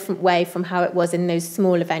very different way from how it was in those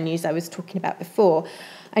smaller venues I was talking about before.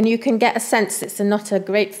 And you can get a sense, it's not a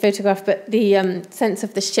great photograph, but the sense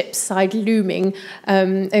of the ship's side looming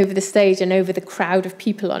over the stage and over the crowd of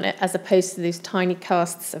people on it, as opposed to those tiny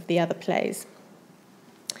casts of the other plays.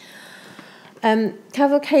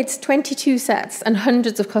 Cavalcade's 22 sets and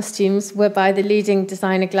hundreds of costumes were by the leading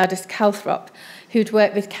designer Gladys Calthrop, who'd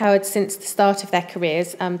worked with Coward since the start of their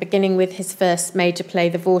careers, beginning with his first major play,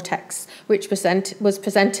 The Vortex, which was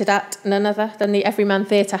presented at none other than the Everyman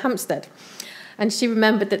Theatre, Hampstead. And she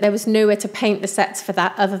remembered that there was nowhere to paint the sets for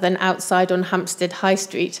that other than outside on Hampstead High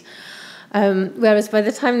Street. Whereas by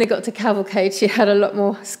the time they got to Cavalcade, she had a lot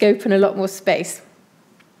more scope and a lot more space.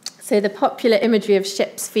 So the popular imagery of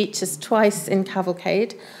ships features twice in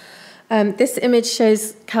Cavalcade. This image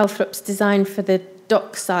shows Calthrop's design for the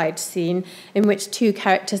dockside scene, in which two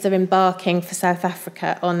characters are embarking for South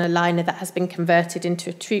Africa on a liner that has been converted into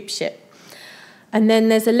a troop ship. And then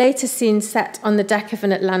there's a later scene set on the deck of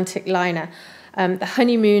an Atlantic liner. The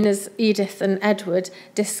honeymooners, Edith and Edward,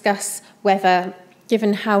 discuss whether,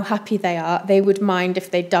 given how happy they are, they would mind if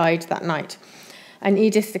they died that night. And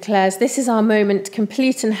Edith declares, "This is our moment,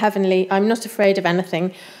 complete and heavenly. I'm not afraid of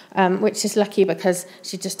anything," which is lucky because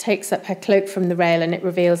she just takes up her cloak from the rail and it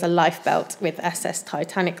reveals a lifebelt with SS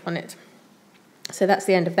Titanic on it. So that's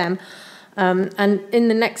the end of them. And in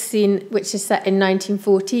the next scene, which is set in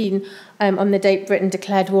 1914, on the date Britain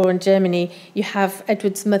declared war on Germany, you have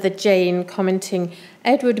Edward's mother Jane commenting,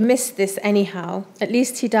 "Edward missed this anyhow. At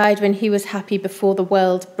least he died when he was happy before the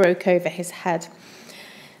world broke over his head."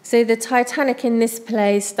 So the Titanic in this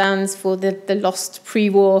play stands for the lost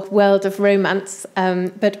pre-war world of romance,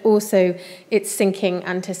 but also its sinking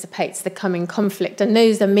anticipates the coming conflict. And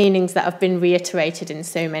those are meanings that have been reiterated in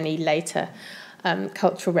so many later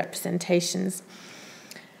cultural representations.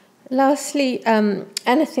 Lastly,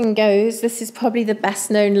 Anything Goes. This is probably the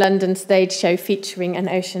best-known London stage show featuring an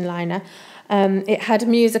ocean liner. It had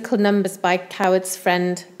musical numbers by Coward's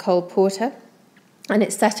friend Cole Porter, and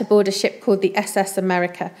it's set aboard a ship called the SS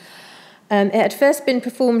America. It had first been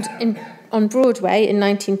performed on Broadway in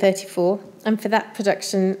 1934, and for that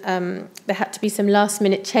production, there had to be some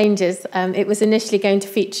last-minute changes. It was initially going to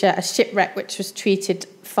feature a shipwreck which was treated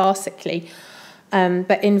farcically,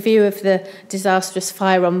 but in view of the disastrous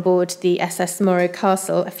fire on board the SS Morro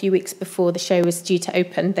Castle a few weeks before the show was due to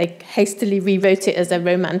open, they hastily rewrote it as a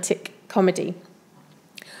romantic comedy.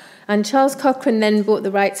 And Charles Cochrane then bought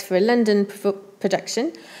the rights for a London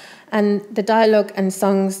production, and the dialogue and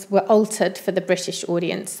songs were altered for the British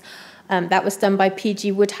audience. That was done by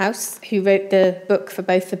P.G. Wodehouse, who wrote the book for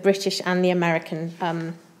both the British and the American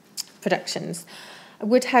productions.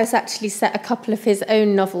 Wodehouse actually set a couple of his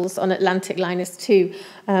own novels on Atlantic liners too,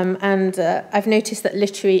 and I've noticed that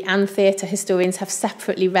literary and theatre historians have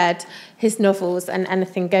separately read his novels and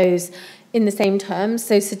Anything Goes in the same terms,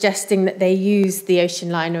 so suggesting that they use the ocean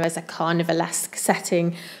liner as a carnivalesque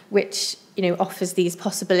setting, which offers these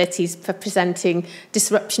possibilities for presenting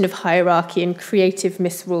disruption of hierarchy and creative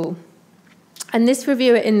misrule. And this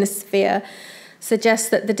reviewer in The Sphere suggests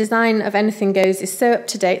that the design of Anything Goes is so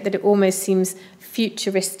up-to-date that it almost seems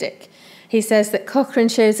futuristic. He says that Cochrane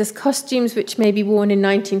shows us costumes which may be worn in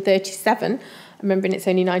 1937, remembering it's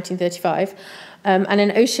only 1935, and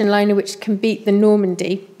an ocean liner which can beat the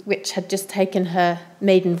Normandy, which had just taken her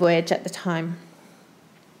maiden voyage at the time.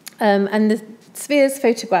 And the Sphere's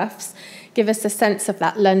photographs give us a sense of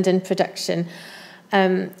that London production.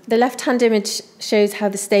 The left-hand image shows how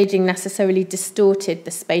the staging necessarily distorted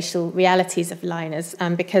the spatial realities of liners,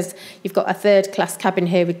 because you've got a third-class cabin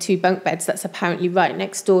here with 2 bunk beds that's apparently right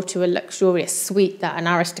next door to a luxurious suite that an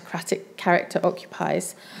aristocratic character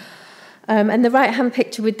occupies. And the right-hand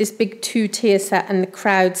picture with this big 2-tier set and the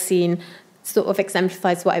crowd scene sort of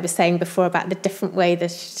exemplifies what I was saying before about the different way the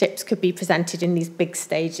ships could be presented in these big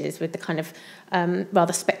stages with the kind of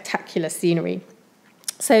rather spectacular scenery.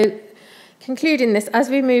 So, concluding this, as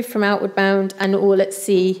we move from Outward Bound and All at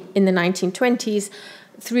Sea in the 1920s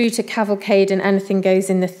through to Cavalcade and Anything Goes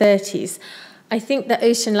in the 30s, I think that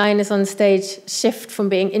ocean liners on stage shift from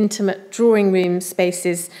being intimate drawing room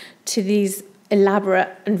spaces to these elaborate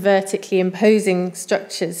and vertically imposing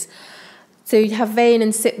structures. So you have Vane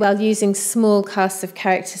and Sitwell using small casts of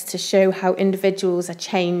characters to show how individuals are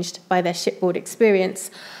changed by their shipboard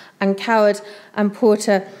experience, and Coward and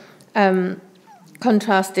Porter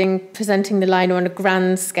presenting the liner on a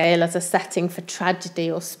grand scale as a setting for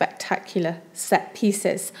tragedy or spectacular set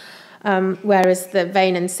pieces, whereas the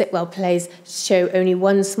Vane and Sitwell plays show only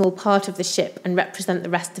one small part of the ship and represent the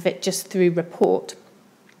rest of it just through report.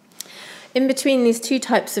 In between these two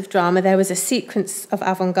types of drama, there was a sequence of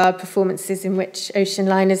avant-garde performances in which ocean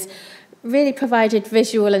liners really provided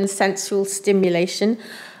visual and sensual stimulation.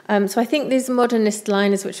 So I think these modernist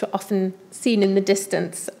liners, which were often seen in the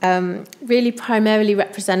distance, really primarily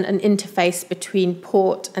represent an interface between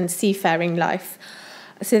port and seafaring life.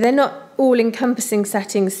 So they're not all-encompassing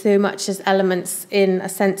settings so much as elements in a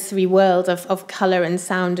sensory world of colour and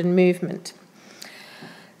sound and movement.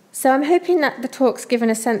 So I'm hoping that the talk's given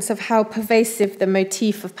a sense of how pervasive the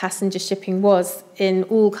motif of passenger shipping was in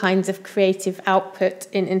all kinds of creative output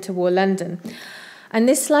in interwar London. And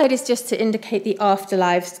this slide is just to indicate the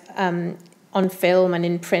afterlives on film and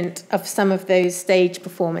in print of some of those stage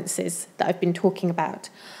performances that I've been talking about.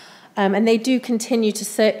 And they do continue to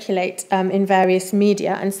circulate in various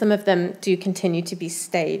media, and some of them do continue to be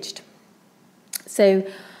staged. So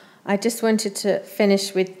I just wanted to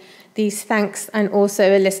finish with these thanks and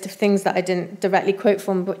also a list of things that I didn't directly quote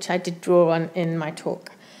from, which I did draw on in my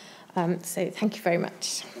talk. So thank you very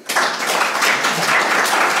much.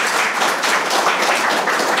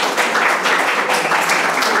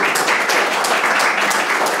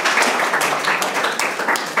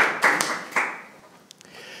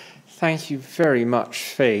 Thank you very much,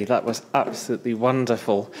 Faye. That was absolutely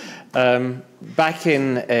wonderful. Back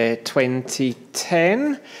in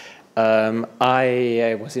 2010,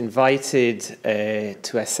 I was invited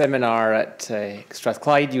to a seminar at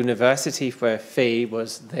Strathclyde University, where Faye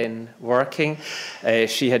was then working.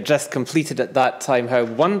 She had just completed at that time her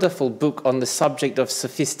wonderful book on the subject of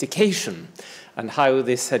sophistication, and how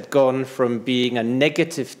this had gone from being a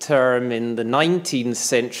negative term in the 19th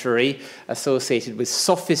century associated with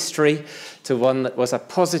sophistry to one that was a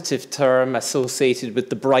positive term associated with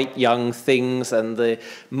the bright young things and the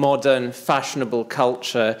modern fashionable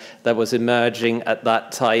culture that was emerging at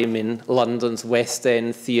that time in London's West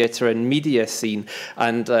End theatre and media scene.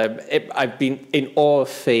 And I've been in awe of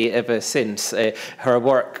Faye ever since. Her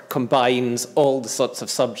work combines all the sorts of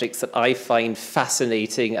subjects that I find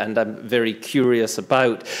fascinating and I'm very curious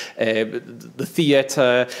about. The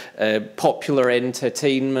theatre, popular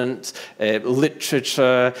entertainment,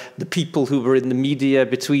 literature, the people who were in the media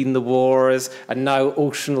between the wars, and now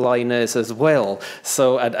ocean liners as well.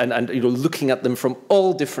 So, and you know, looking at them from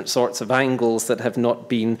all different sorts of angles that have not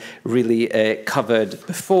been really covered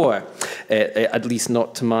before, at least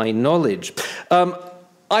not to my knowledge.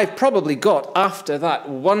 I've probably got, after that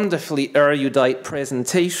wonderfully erudite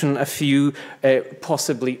presentation, a few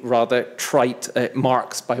possibly rather trite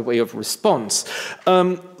marks by way of response.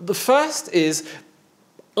 The first is,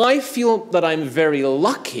 I feel that I'm very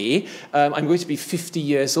lucky. I'm going to be 50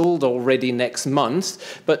 years old already next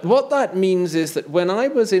month. But what that means is that when I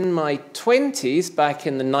was in my 20s, back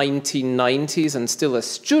in the 1990s and still a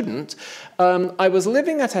student, I was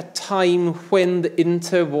living at a time when the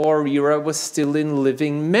interwar era was still in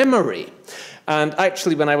living memory. And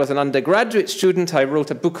actually, when I was an undergraduate student, I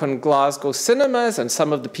wrote a book on Glasgow cinemas, and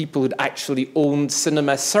some of the people who'd actually owned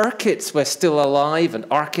cinema circuits were still alive, and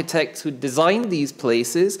architects who'd designed these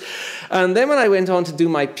places. And then when I went on to do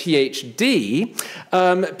my PhD,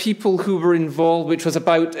 people who were involved, which was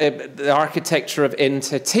about the architecture of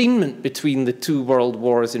entertainment between the two world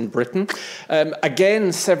wars in Britain,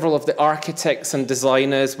 again, several of the architects and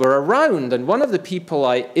designers were around. And one of the people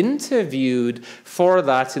I interviewed for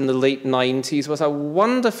that in the late 90s was a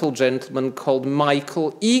wonderful gentleman called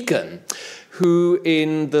Michael Egan, who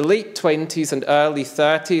in the late 20s and early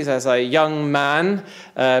 30s, as a young man,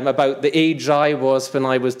 about the age I was when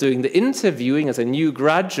I was doing the interviewing as a new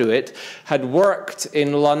graduate, had worked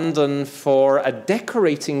in London for a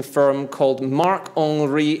decorating firm called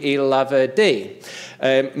Marc-Henri et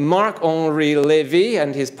Laverdé. Marc-Henri Lévy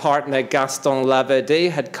and his partner Gaston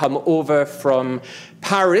Laverdé had come over from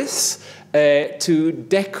Paris to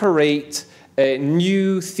decorate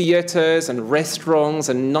new theatres and restaurants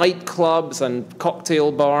and nightclubs and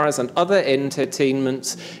cocktail bars and other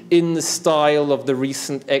entertainments in the style of the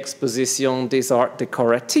recent Exposition des Arts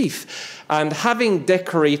Décoratifs. And having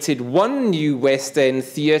decorated one new West End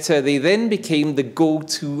theatre, they then became the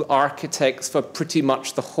go-to architects for pretty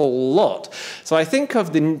much the whole lot. So I think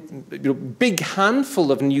of the big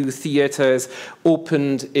handful of new theatres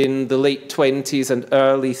opened in the late 20s and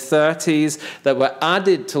early 30s that were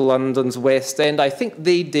added to London's West End. I think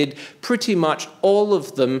they did pretty much all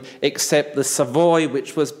of them except the Savoy,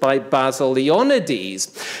 which was by Basil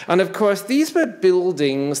Leonides. And of course, these were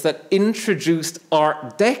buildings that introduced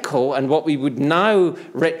Art Deco and what we would now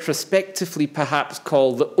retrospectively perhaps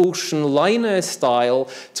call the ocean liner style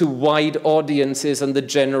to wide audiences and the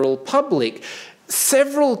general public.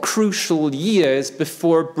 Several crucial years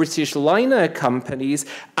before British liner companies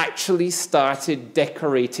actually started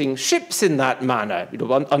decorating ships in that manner.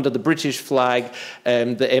 Under the British flag,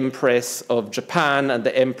 the Empress of Japan and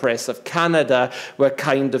the Empress of Canada were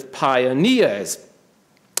kind of pioneers.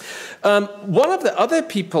 One of the other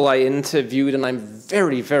people I interviewed, and I'm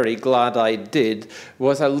very, very glad I did,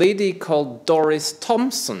 was a lady called Doris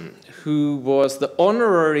Thompson, who was the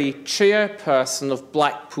honorary chairperson of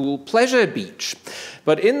Blackpool Pleasure Beach.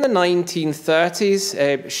 But in the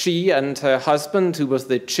 1930s, she and her husband, who was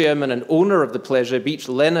the chairman and owner of the Pleasure Beach,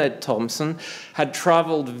 Leonard Thompson, had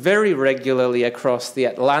travelled very regularly across the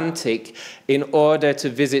Atlantic in order to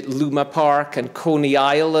visit Luma Park and Coney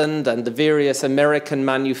Island and the various American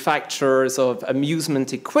manufacturers of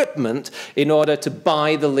amusement equipment in order to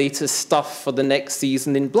buy the latest stuff for the next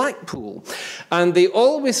season in Blackpool. And they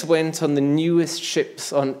always went on the newest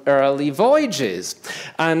ships on early voyages.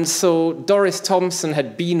 And so Doris Thompson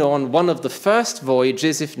had been on one of the first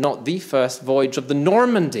voyages, if not the first voyage, of the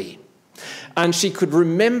Normandy. And she could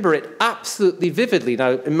remember it absolutely vividly.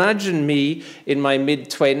 Now, imagine me in my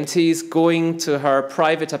mid-20s going to her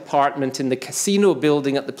private apartment in the casino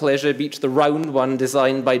building at the Pleasure Beach, the round one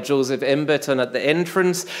designed by Joseph Emberton at the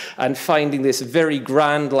entrance, and finding this very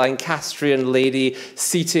grand Lancastrian lady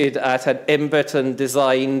seated at an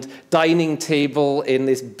Emberton-designed dining table in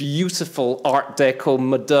this beautiful Art Deco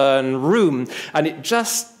modern room. And it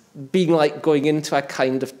just being like going into a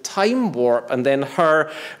kind of time warp, and then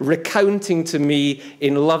her recounting to me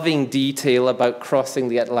in loving detail about crossing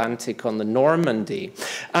the Atlantic on the Normandy.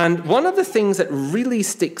 And one of the things that really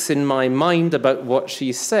sticks in my mind about what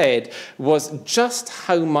she said was just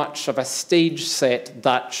how much of a stage set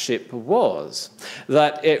that ship was.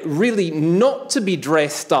 That it really not to be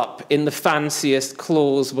dressed up in the fanciest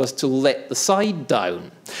clothes was to let the side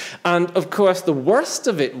down. And of course, the worst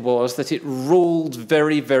of it was that it rolled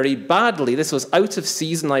very, very badly. This was out of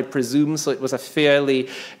season, I presume, so it was a fairly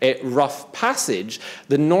rough passage.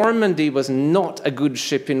 The Normandy was not a good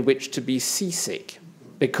ship in which to be seasick,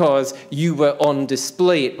 because you were on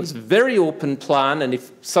display. It was very open plan, and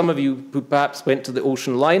if some of you who perhaps went to the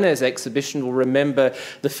Ocean Liners exhibition will remember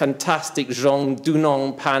the fantastic Jean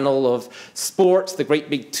Dunant panel of sports, the great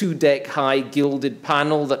big 2-deck high gilded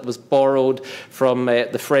panel that was borrowed from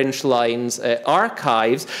the French Lines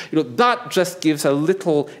archives. That just gives a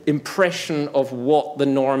little impression of what the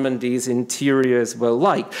Normandy's interiors were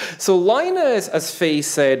like. So liners, as Faye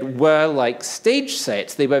said, were like stage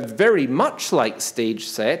sets. They were very much like stage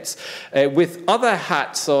sets. With other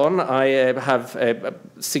hats on, I have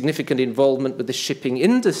significant involvement with the shipping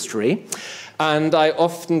industry. And I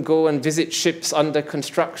often go and visit ships under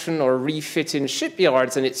construction or refit in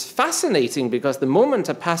shipyards. And it's fascinating because the moment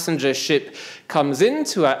a passenger ship comes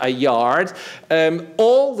into a yard,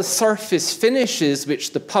 all the surface finishes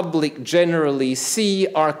which the public generally see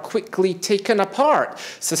are quickly taken apart.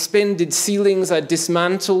 Suspended ceilings are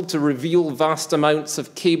dismantled to reveal vast amounts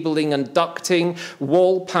of cabling and ducting.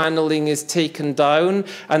 Wall paneling is taken down,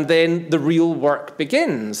 and then the real work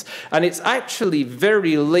begins. And it's actually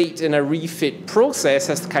very late in a refit process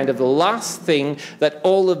as kind of the last thing that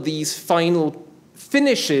all of these final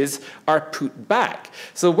finishes are put back.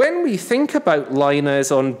 So when we think about liners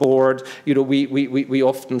on board, we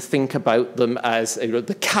often think about them as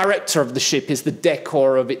the character of the ship is the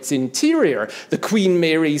decor of its interior. The Queen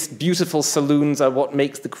Mary's beautiful saloons are what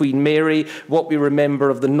makes the Queen Mary. What we remember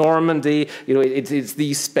of the Normandy, it's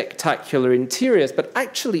these spectacular interiors. But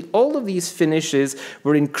actually, all of these finishes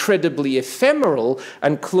were incredibly ephemeral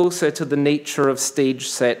and closer to the nature of stage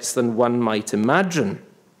sets than one might imagine.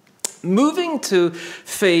 Moving to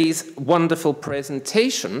Faye's wonderful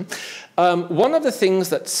presentation, One of the things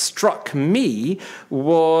that struck me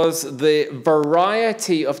was the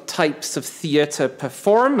variety of types of theatre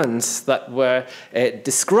performance that were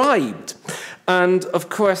described. And of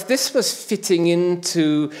course, this was fitting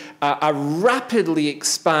into a rapidly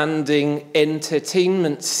expanding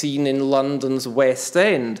entertainment scene in London's West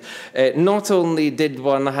End. Not only did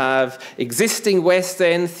one have existing West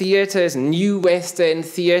End theatres, new West End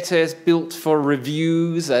theatres built for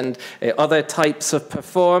revues and other types of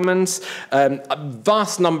performance, a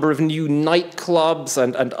vast number of new nightclubs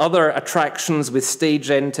and other attractions with stage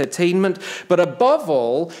entertainment, but above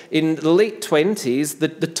all, in the late 20s,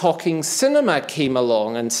 the talking cinema came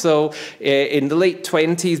along. And so in the late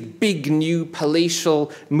 20s, big new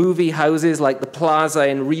palatial movie houses like the Plaza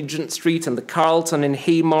in Regent Street and the Carlton in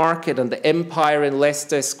Haymarket and the Empire in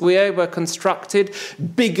Leicester Square were constructed,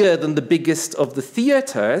 bigger than the biggest of the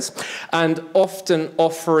theatres, and often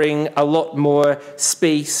offering a lot more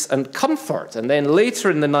space and comfort. And then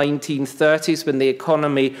later in the 1930s, when the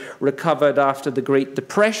economy recovered after the Great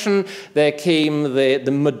Depression, there came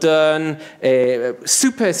the modern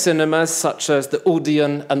super cinemas such as the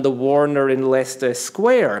Odeon and the Warner in Leicester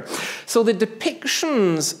Square. So the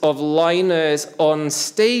depictions of liners on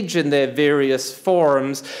stage in their various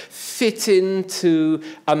forms fit into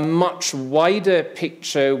a much wider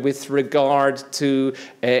picture with regard to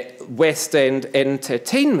West End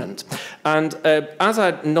entertainment. And as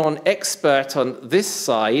a non-expert on this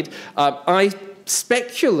side, I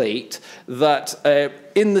speculate that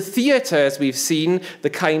in the theatres we've seen the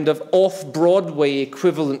kind of off-Broadway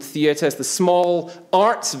equivalent theatres, the small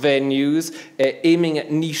arts venues aiming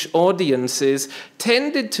at niche audiences,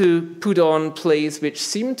 tended to put on plays which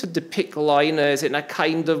seemed to depict liners in a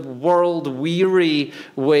kind of world-weary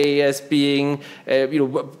way as being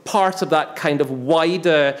part of that kind of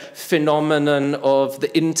wider phenomenon of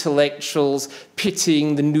the intellectuals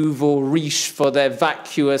pitying the nouveau riche for their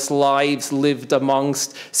vacuous lives lived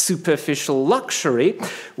amongst superficial luxury,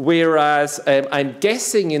 whereas I'm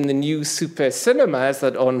guessing in the new super cinemas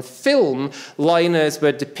that on film, liners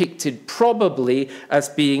were depicted probably as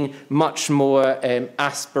being much more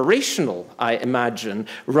aspirational, I imagine,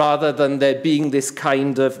 rather than there being this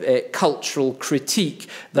kind of cultural critique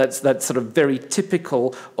that's sort of very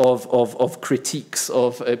typical of critiques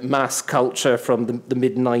of mass culture from the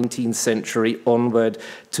mid-19th century onward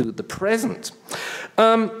to the present.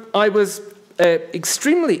 I was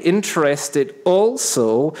extremely interested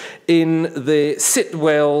also in the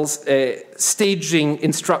Sitwells staging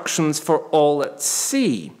instructions for All at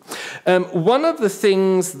Sea. One of the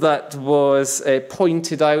things that was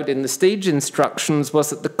pointed out in the stage instructions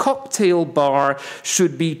was that the cocktail bar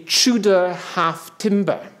should be Tudor half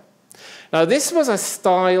timber. Now, this was a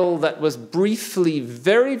style that was briefly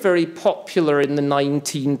very, very popular in the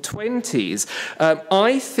 1920s.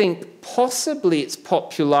 I think possibly its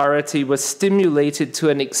popularity was stimulated to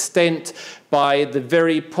an extent by the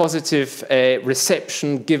very positive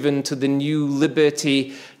reception given to the new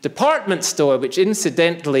Liberty department store, which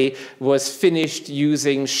incidentally was finished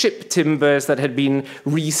using ship timbers that had been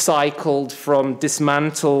recycled from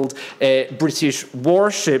dismantled British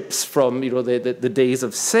warships from the days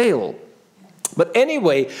of sail. But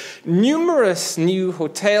anyway, numerous new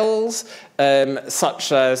hotels,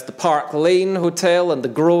 such as the Park Lane Hotel and the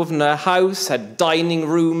Grosvenor House, had dining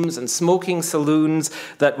rooms and smoking saloons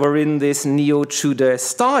that were in this neo-Tudor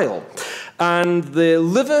style. And the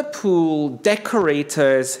Liverpool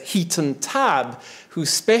decorators Heaton Tabb, who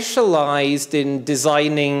specialized in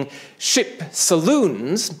designing ship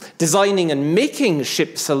saloons, designing and making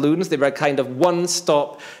ship saloons. They were a kind of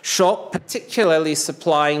one-stop shop, particularly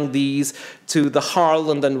supplying these to the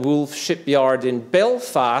Harland and Wolff shipyard in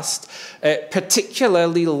Belfast,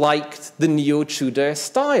 particularly liked the neo-Tudor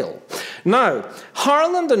style. Now,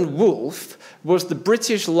 Harland and Wolff was the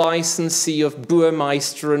British licensee of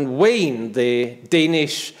Burmeister and Wain, the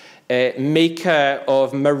Danish maker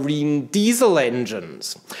of marine diesel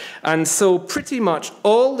engines. And so pretty much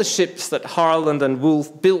all the ships that Harland and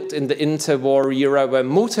Wolff built in the interwar era were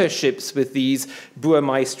motor ships with these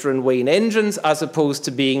Burmeister and Wain engines, as opposed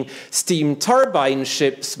to being steam turbine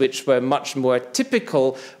ships, which were much more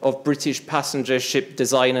typical of British passenger ship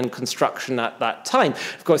design and construction at that time.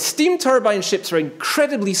 Of course, steam turbine ships are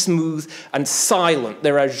incredibly smooth and silent.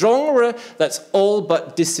 They're a genre that's all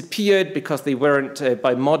but disappeared because they weren't,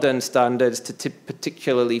 by modern standards,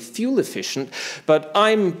 particularly fuel efficient. But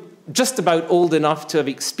I'm just about old enough to have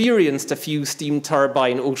experienced a few steam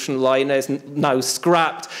turbine ocean liners, now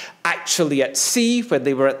scrapped, actually at sea when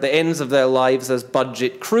they were at the ends of their lives as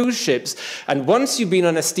budget cruise ships. And once you've been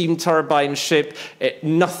on a steam turbine ship,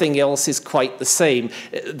 nothing else is quite the same.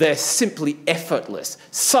 They're simply effortless,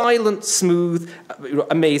 silent, smooth,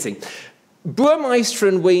 amazing. Burmeister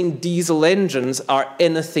and Wain diesel engines are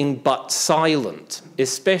anything but silent,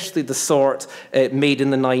 especially the sort made in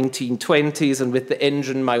the 1920s and with the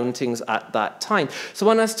engine mountings at that time. So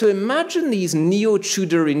one has to imagine these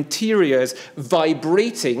neo-Tudor interiors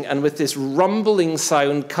vibrating and with this rumbling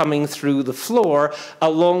sound coming through the floor,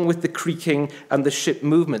 along with the creaking and the ship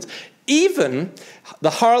movements. Even the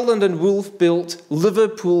Harland and Wolff built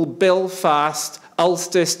Liverpool, Belfast,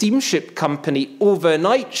 Ulster Steamship Company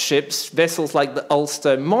overnight ships, vessels like the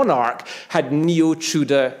Ulster Monarch, had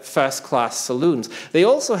neo-Tudor first-class saloons. They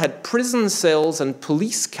also had prison cells and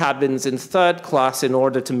police cabins in third class in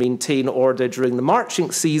order to maintain order during the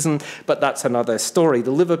marching season, but that's another story.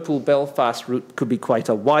 The Liverpool-Belfast route could be quite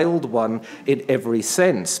a wild one in every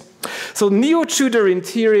sense. So neo-Tudor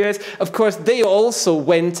interiors, of course, they also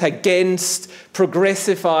went against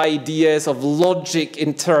progressive ideas of logic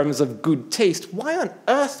in terms of good taste. Why on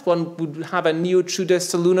earth one would have a neo-Tudor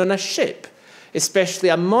saloon on a ship, especially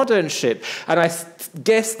a modern ship? And I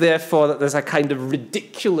guess, therefore, that there's a kind of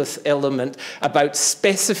ridiculous element about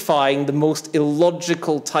specifying the most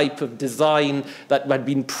illogical type of design that had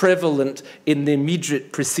been prevalent in the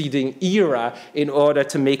immediate preceding era in order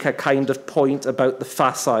to make a kind of point about the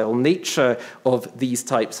facile nature of these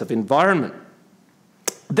types of environment.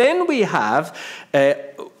 Then we have,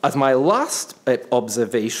 as my last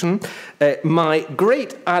observation, my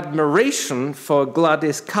great admiration for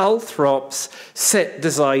Gladys Calthrop's set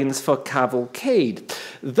designs for Cavalcade.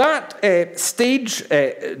 That stage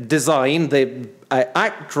design, the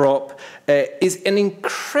act drop, is an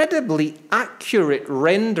incredibly accurate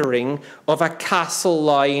rendering of a Castle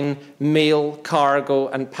Line mail, cargo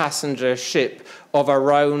and passenger ship of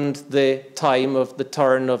around the time of the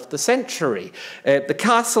turn of the century. The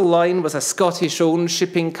Castle Line was a Scottish-owned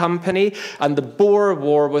shipping company, and the Boer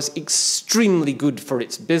War was extremely good for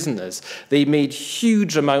its business. They made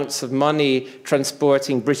huge amounts of money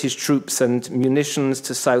transporting British troops and munitions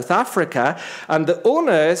to South Africa, and the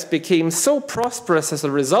owners became so prosperous as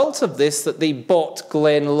a result of this that they bought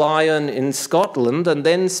Glenlyon in Scotland and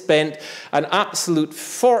then spent an absolute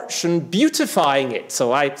fortune beautifying it.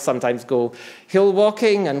 So I sometimes go hill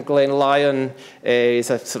walking, and Glenlyon is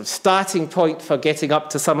a sort of starting point for getting up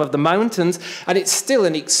to some of the mountains, and it's still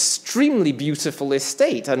an extremely beautiful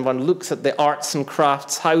estate. And one looks at the arts and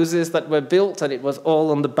crafts houses that were built, and it was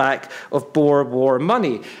all on the back of Boer War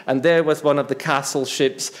money. And there was one of the castle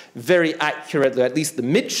ships, very accurately, at least the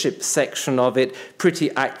midship section of it,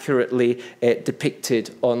 pretty accurately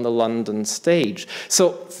depicted on the London stage.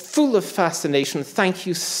 So full of fascination. Thank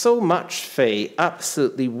you so much, Faye.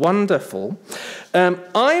 Absolutely wonderful.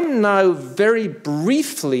 I'm now very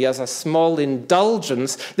briefly, as a small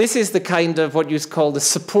indulgence, this is the kind of what you call the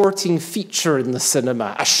supporting feature in the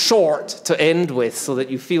cinema, a short to end with so that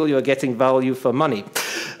you feel you're getting value for money.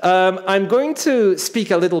 I'm going to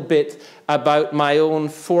speak a little bit about my own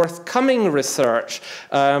forthcoming research.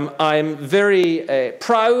 I'm very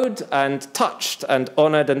proud and touched and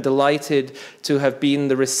honoured and delighted to have been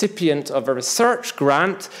the recipient of a research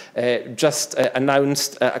grant just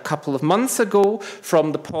announced a couple of months ago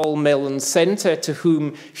from the Paul Mellon Centre, to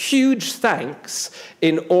whom huge thanks,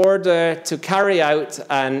 in order to carry out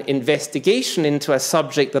an investigation into a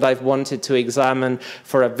subject that I've wanted to examine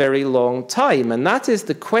for a very long time, and that is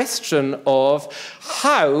the question of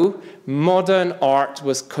how modern art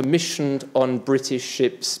was commissioned on British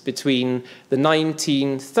ships between the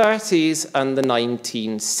 1930s and the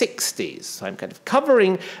 1960s. So I'm kind of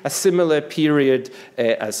covering a similar period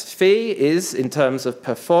as Faye is in terms of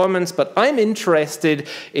performance, but I'm interested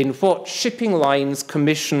in what shipping lines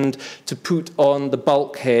commissioned to put on the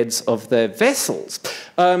bulkheads of their vessels.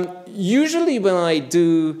 Usually when I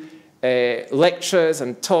do lectures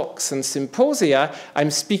and talks and symposia, I'm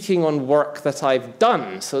speaking on work that I've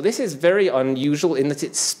done. So this is very unusual in that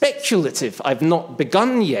it's speculative. I've not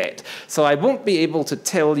begun yet. So I won't be able to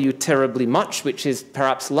tell you terribly much, which is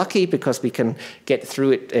perhaps lucky because we can get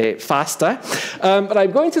through it faster. But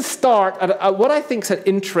I'm going to start at what I think is an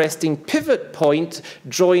interesting pivot point,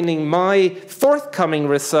 joining my forthcoming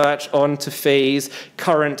research onto Faye's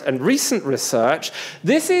current and recent research.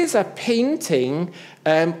 This is a painting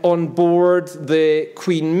on board the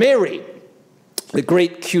Queen Mary. The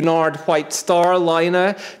great Cunard White Star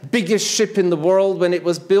liner, biggest ship in the world when it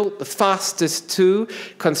was built, the fastest too,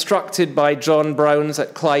 constructed by John Browns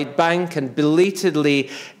at Clydebank and belatedly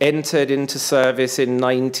entered into service in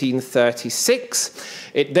 1936.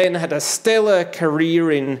 It then had a stellar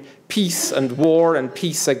career in peace and war and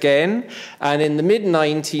peace again. And in the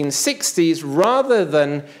mid-1960s, rather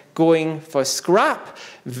than going for scrap,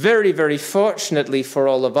 very, very fortunately for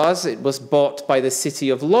all of us, it was bought by the city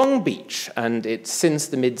of Long Beach, and since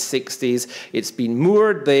the mid-60s, it's been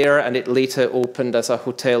moored there, and it later opened as a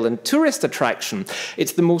hotel and tourist attraction.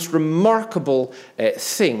 It's the most remarkable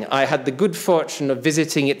thing. I had the good fortune of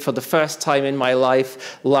visiting it for the first time in my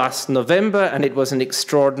life last November, and it was an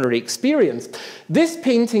extraordinary experience. This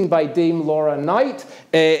painting by Dame Laura Knight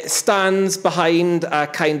stands behind a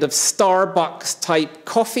kind of Starbucks-type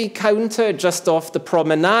coffee counter just off the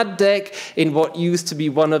promenade deck in what used to be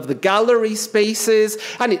one of the gallery spaces,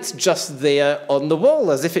 and it's just there on the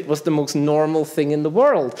wall as if it was the most normal thing in the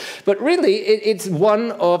world. But really, it's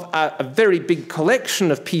one of a very big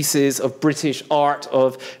collection of pieces of British art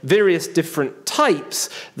of various different types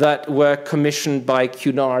that were commissioned by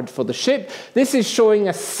Cunard for the ship. This is showing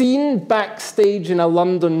a scene backstage in a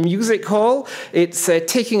London music hall. It's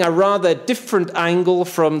taking a rather different angle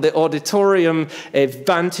from the auditorium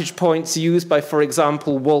vantage points used by, for example,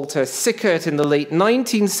 Walter Sickert in the late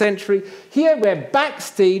 19th century. Here we're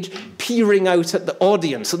backstage peering out at the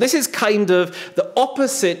audience. So this is kind of the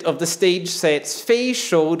opposite of the stage sets Faye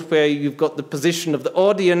showed, where you've got the position of the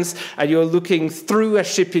audience and you're looking through a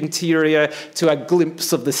ship interior to a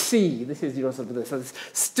glimpse of the sea. This is, sort of this,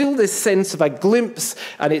 still this sense of a glimpse,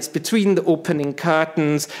 and it's between the opening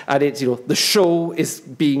curtains, and it's, the show is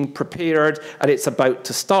being prepared and it's about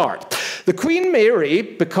to start. The Queen Mary,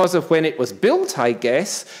 because of when it was built, I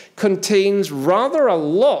guess, contains rather a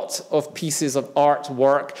lot of pieces of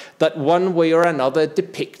artwork that one way or another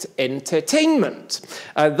depict entertainment.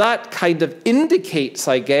 That kind of indicates,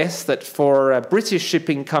 I guess, that for a British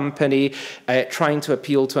shipping company trying to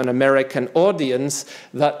appeal to an American audience,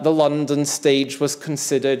 that the London stage was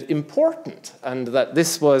considered important, and that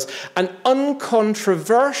this was an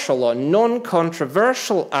uncontroversial or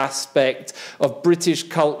non-controversial aspect of British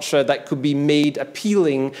culture that could be made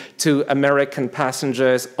appealing to American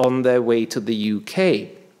passengers on their way to the UK.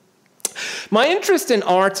 My interest in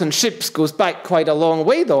art and ships goes back quite a long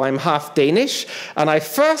way, though. I'm half Danish, and I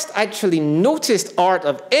first actually noticed art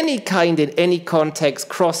of any kind in any context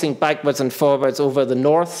crossing backwards and forwards over the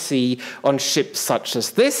North Sea on ships such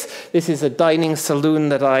as this. This is a dining saloon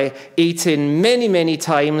that I ate in many, many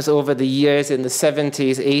times over the years in the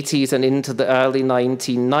 70s, 80s, and into the early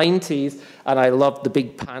 1990s. And I loved the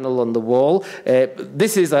big panel on the wall.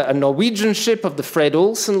 This is a Norwegian ship of the Fred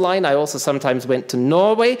Olsen line. I also sometimes went to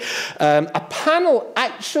Norway. A panel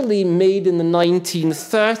actually made in the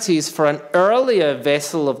 1930s for an earlier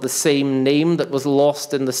vessel of the same name that was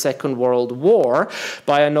lost in the Second World War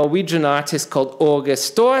by a Norwegian artist called Åge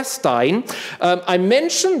Storstein. I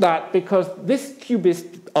mentioned that because this Cubist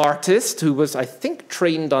artist, who was, I think,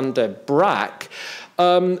 trained under Braque,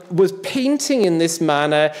 was painting in this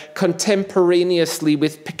manner contemporaneously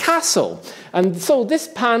with Picasso. And so this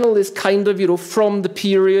panel is kind of, from the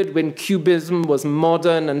period when Cubism was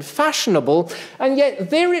modern and fashionable, and yet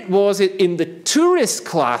there it was in the tourist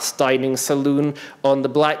class dining saloon on the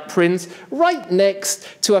Black Prince, right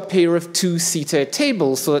next to a pair of two-seater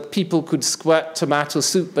tables so that people could squirt tomato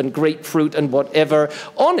soup and grapefruit and whatever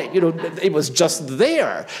on it. It was just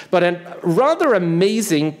there. But a rather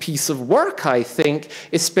amazing piece of work, I think,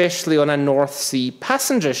 especially on a North Sea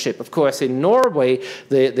passenger ship. Of course, in Norway,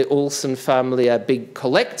 the Olsen family are big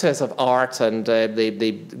collectors of art, and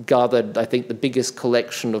they gathered, I think, the biggest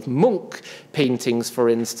collection of Munch paintings, for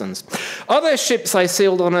instance. Other ships I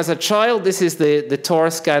sailed on as a child, this is the Tor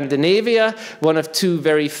Scandinavia, one of two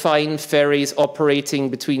very fine ferries operating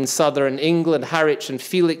between southern England, Harwich and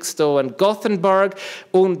Felixstowe and Gothenburg,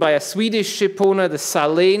 owned by a Swedish ship owner, the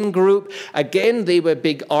Salén Group. Again, they were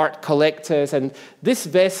big art collectors, and this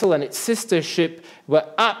vessel and its sister ship were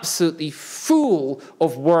absolutely full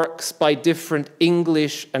of works by different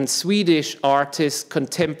English and Swedish artists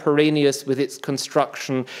contemporaneous with its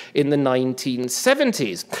construction in the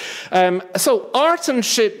 1970s. So art and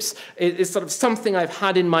ships is sort of something I've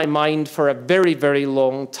had in my mind for a very, very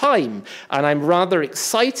long time. And I'm rather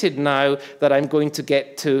excited now that I'm going to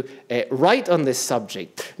get to write on this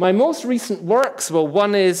subject. My most recent works, well,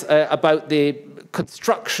 one is about the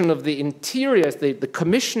construction of the interiors, the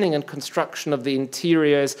commissioning and construction of the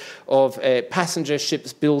interiors of passenger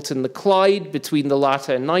ships built in the Clyde between the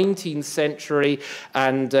latter 19th century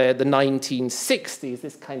and the 1960s.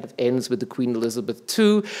 This kind of ends with the Queen Elizabeth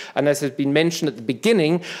II. And as has been mentioned at the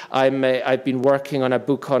beginning, I've been working on a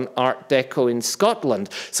book on Art Deco in Scotland.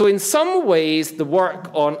 So in some ways, the work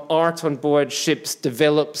on art on board ships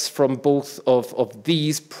develops from both of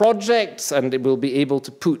these projects, and it will be able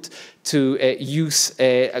to put to use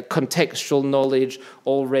contextual knowledge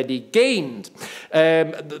already gained.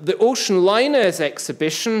 The Ocean Liners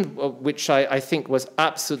exhibition, which I think was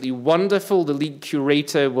absolutely wonderful, the lead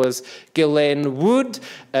curator was Ghislaine Wood,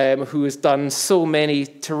 who has done so many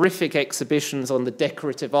terrific exhibitions on the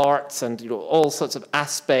decorative arts and all sorts of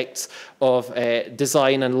aspects of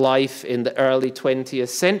design and life in the early 20th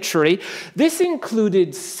century. This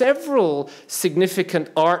included several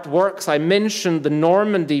significant artworks. I mentioned the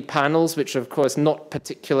Normandy panels, which are of course not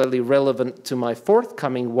particularly relevant to my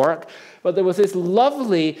forthcoming work, but there was this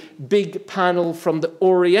lovely big panel from the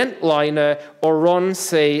Orient liner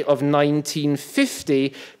Oronce of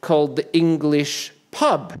 1950 called The English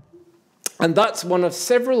Pub. And that's one of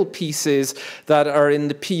several pieces that are in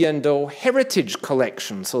the P&O Heritage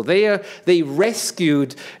Collection. So they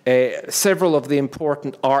rescued several of the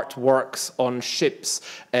important artworks on ships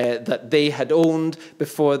that they had owned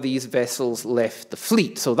before these vessels left the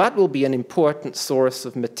fleet. So that will be an important source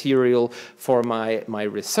of material for my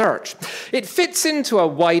research. It fits into a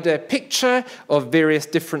wider picture of various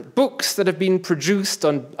different books that have been produced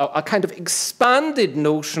on a kind of expanded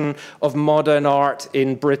notion of modern art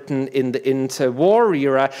in Britain in the interwar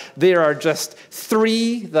era. There are just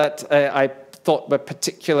three that I thought were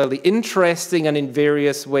particularly interesting and in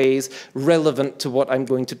various ways relevant to what I'm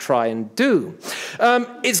going to try and do.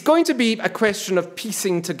 It's going to be a question of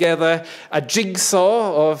piecing together a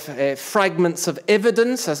jigsaw of fragments of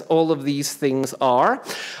evidence, as all of these things are.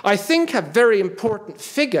 I think a very important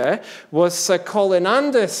figure was Sir Colin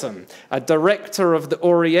Anderson, a director of the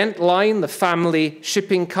Orient Line, the family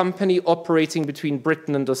shipping company operating between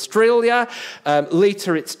Britain and Australia,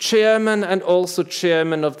 later its chairman and also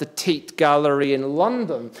chairman of the Tate Gallery in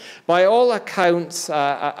London. By all accounts,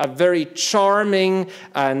 a very charming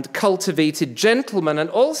and cultivated gentleman, and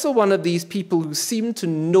also one of these people who seem to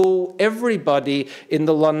know everybody in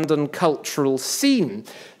the London cultural scene.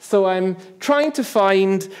 So I'm trying to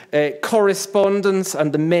find correspondence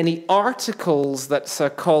and the many articles that Sir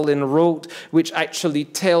Colin wrote, which actually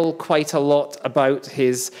tell quite a lot about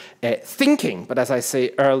his thinking, but as I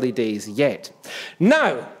say, early days yet.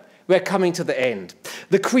 Now, we're coming to the end.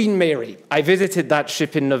 The Queen Mary. I visited that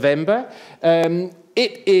ship in November.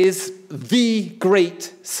 It is the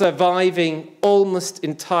great surviving, almost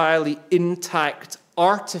entirely intact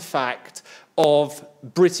artifact of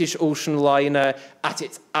British ocean liner at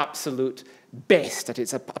its absolute best, at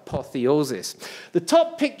its apotheosis. The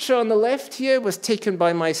top picture on the left here was taken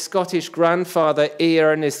by my Scottish grandfather, A.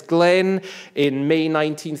 Ernest Glenn, in May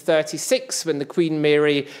 1936, when the Queen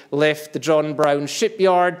Mary left the John Brown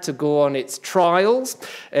shipyard to go on its trials.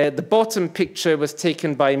 The bottom picture was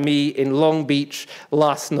taken by me in Long Beach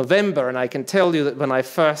last November, and I can tell you that when I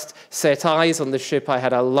first set eyes on the ship, I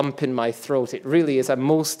had a lump in my throat. It really is a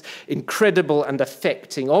most incredible and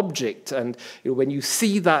affecting object, and when you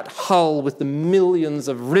see that hull with the millions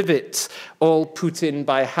of rivets all put in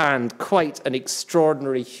by hand, quite an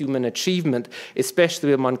extraordinary human achievement, especially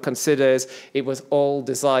when one considers it was all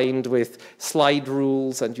designed with slide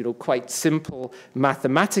rules and quite simple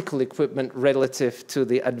mathematical equipment relative to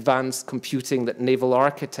the advanced computing that naval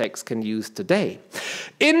architects can use today.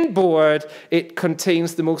 Inboard, it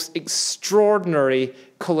contains the most extraordinary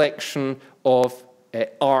collection of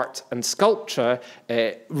art and sculpture,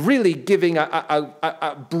 really giving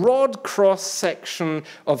a broad cross-section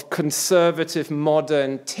of conservative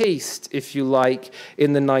modern taste, if you like,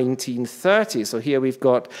 in the 1930s. So here we've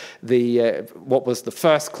got the what was the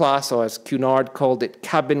first class, or as Cunard called it,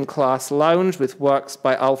 cabin class lounge, with works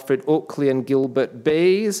by Alfred Oakley and Gilbert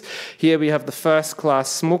Bayes. Here we have the first class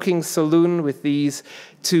smoking saloon with these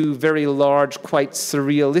two very large, quite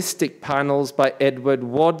surrealistic panels by Edward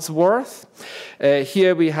Wadsworth.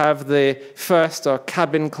 Here we have the first or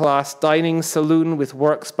cabin class dining saloon with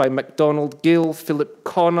works by MacDonald Gill, Philip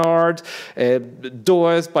Conard,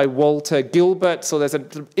 doors by Walter Gilbert. So there's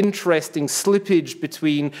an interesting slippage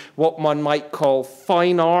between what one might call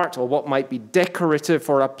fine art or what might be decorative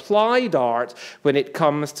or applied art when it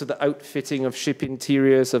comes to the outfitting of ship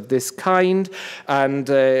interiors of this kind, and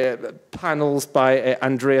panels by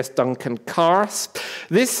Andreas Duncan Carse.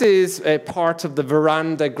 This is part of the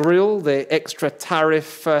Veranda Grill, the extra tariff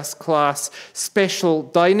first-class special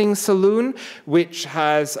dining saloon, which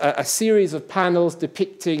has a series of panels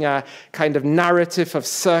depicting a kind of narrative of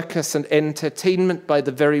circus and entertainment by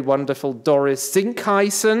the very wonderful Doris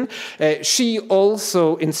Zinkhuisen. She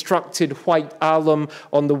also instructed White Alum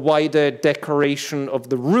on the wider decoration of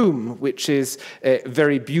the room, which is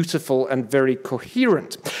very beautiful and very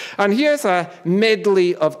coherent. And here's a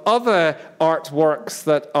medley of other artworks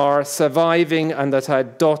that are surviving and that are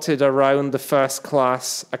dotted around the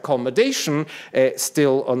first-class accommodation,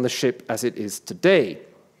 still on the ship as it is today.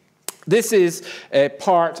 This is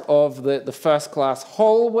part of the first-class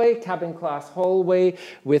hallway, cabin-class hallway,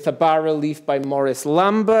 with a bas-relief by Maurice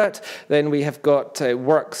Lambert. Then we have got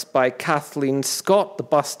works by Kathleen Scott, the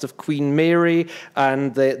bust of Queen Mary,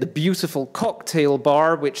 and the beautiful cocktail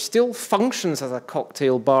bar, which still functions as a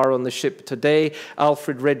cocktail bar on the ship today,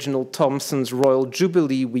 Alfred Reginald Thompson's Royal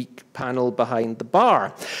Jubilee Week panel behind the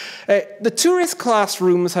bar. The tourist class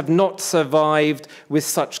rooms have not survived with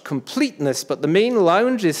such completeness, but the main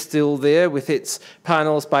lounge is still there with its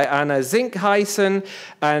panels by Anna Zinkhuisen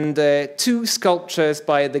and two sculptures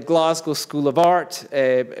by the Glasgow School of Art,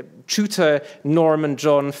 tutor Norman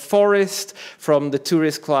John Forrest from the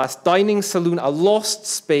tourist class dining saloon, a lost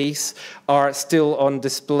space, are still on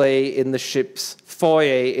display in the ship's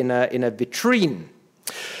foyer in a vitrine.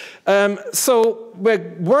 So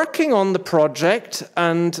we're working on the project,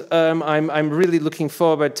 and I'm really looking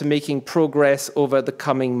forward to making progress over the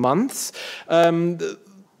coming months.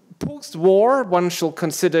 Post-war, one shall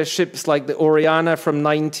consider ships like the Oriana from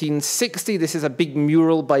 1960. This is a big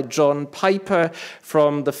mural by John Piper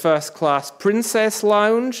from the first-class Princess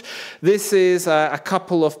Lounge. This is a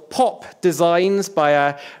couple of pop designs by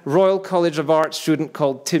a Royal College of Art student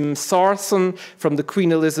called Tim Sarson from the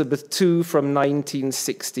Queen Elizabeth II from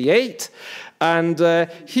 1968. And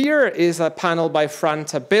here is a panel by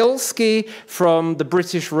Franta Belsky from the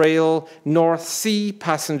British Rail North Sea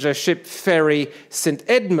passenger ship ferry St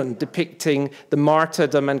Edmund, depicting the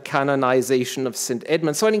martyrdom and canonization of St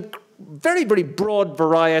Edmund. So an very, very broad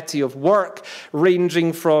variety of work,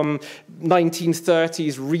 ranging from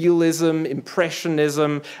 1930s realism,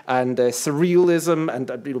 impressionism, and surrealism, and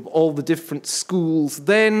all the different schools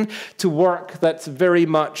then, to work that's very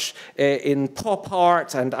much in pop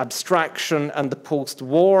art and abstraction and the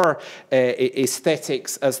post-war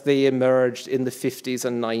aesthetics as they emerged in the 50s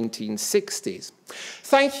and 1960s.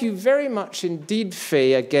 Thank you very much indeed,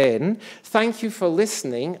 Faye, again. Thank you for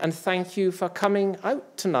listening, and thank you for coming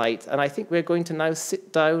out tonight. And I think we're going to now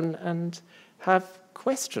sit down and have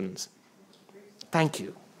questions. Thank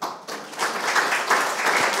you.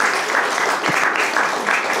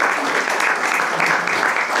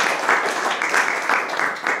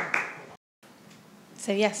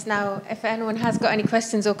 So yes, now if anyone has got any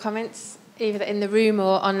questions or comments, either in the room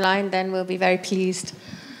or online, then we'll be very pleased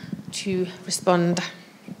to respond.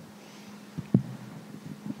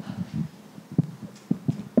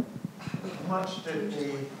 How much did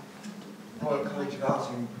the Royal College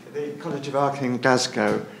of Art in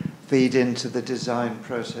Glasgow feed into the design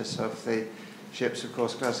process of the ships? Of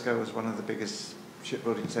course, Glasgow was one of the biggest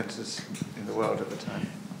shipbuilding centres in the world at the time.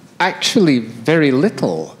 Actually, very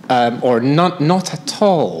little, or not at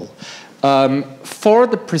all. For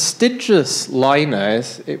the prestigious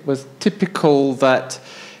liners, it was typical that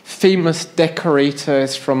famous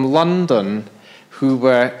decorators from London who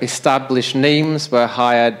were established names were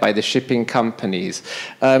hired by the shipping companies.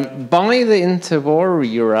 By the interwar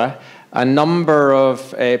era, a number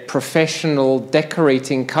of professional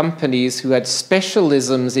decorating companies who had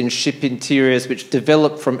specialisms in ship interiors, which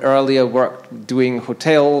developed from earlier work doing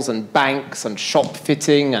hotels and banks and shop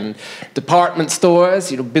fitting and department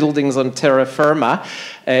stores, buildings on terra firma,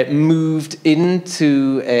 moved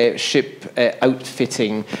into ship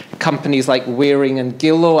outfitting. Companies like Waring and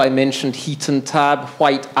Gillow, I mentioned Heat and Tab,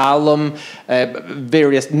 White Alum,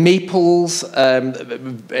 various Maples,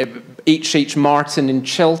 H.H. Martin in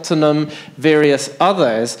Cheltenham, various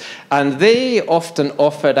others, and they often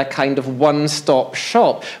offered a kind of one-stop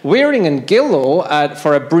shop. Waring and Gillow,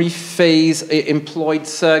 for a brief phase, employed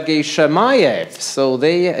Sergei Shemaev, so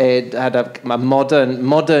they had a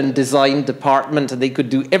modern design department, and they could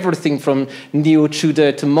do everything from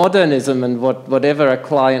neo-Tudor to modernism, and whatever a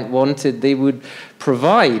client wanted, they would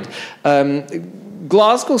provide.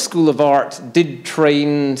 Glasgow School of Art did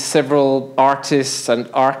train several artists and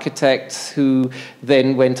architects who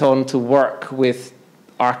then went on to work with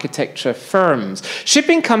architecture firms.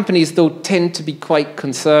 Shipping companies, though, tend to be quite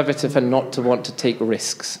conservative and not to want to take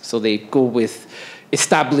risks, so they go with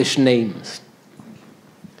established names.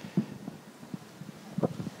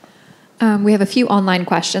 We have a few online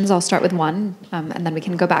questions. I'll start with one, and then we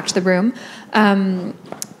can go back to the room.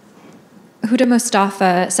 Huda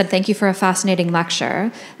Mustafa said, thank you for a fascinating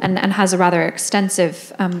lecture, and has a rather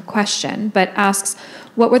extensive question, but asks,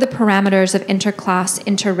 what were the parameters of interclass,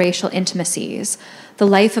 interracial intimacies? The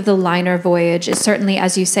life of the liner voyage is certainly,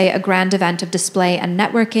 as you say, a grand event of display and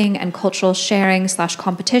networking and cultural sharing /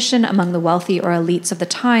 competition among the wealthy or elites of the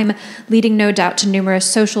time, leading no doubt to numerous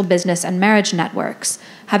social, business, and marriage networks.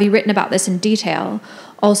 Have you written about this in detail?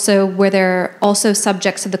 Also, were there also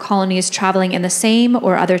subjects of the colonies traveling in the same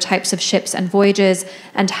or other types of ships and voyages?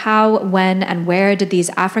 And how, when, and where did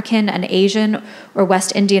these African and Asian or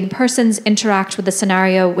West Indian persons interact with the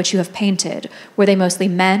scenario which you have painted? Were they mostly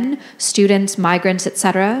men, students, migrants,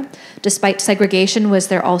 etc.? Despite segregation, was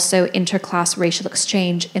there also interclass racial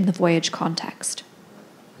exchange in the voyage context?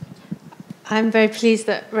 I'm very pleased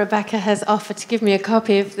that Rebecca has offered to give me a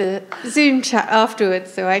copy of the Zoom chat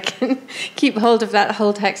afterwards so I can keep hold of that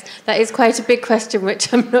whole text. That is quite a big question,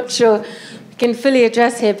 which I'm not sure we can fully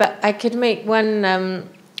address here, but I could make one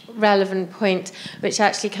relevant point, which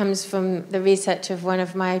actually comes from the research of one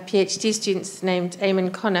of my PhD students named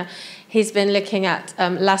Eamon Connor. He's been looking at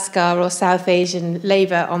Lascar or South Asian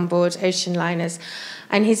labour on board ocean liners.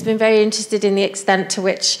 And he's been very interested in the extent to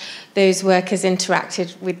which those workers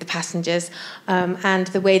interacted with the passengers and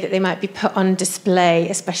the way that they might be put on display,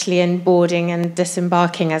 especially in boarding and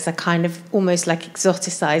disembarking, as a kind of almost like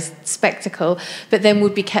exoticized spectacle, but then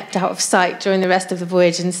would be kept out of sight during the rest of the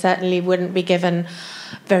voyage and certainly wouldn't be given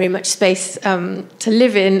very much space to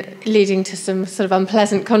live in, leading to some sort of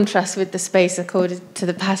unpleasant contrast with the space accorded to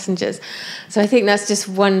the passengers. So I think that's just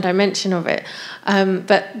one dimension of it.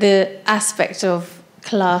 But the aspect of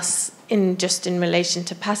class in relation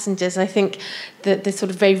to passengers, I think that the sort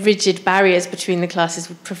of very rigid barriers between the classes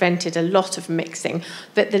prevented a lot of mixing.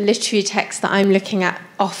 But the literary text that I'm looking at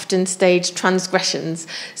often stage transgressions.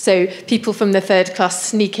 So people from the third class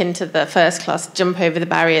sneak into the first class, jump over the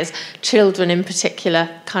barriers. Children in particular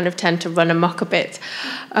kind of tend to run amok a bit.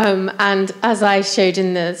 And as I showed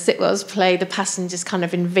in the Sitwells play, the passengers kind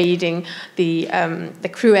of invading the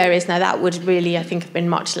crew areas. Now that would really, I think, have been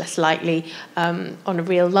much less likely on a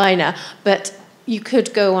real liner. But you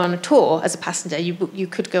could go on a tour as a passenger. You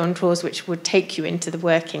could go on tours which would take you into the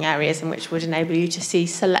working areas and which would enable you to see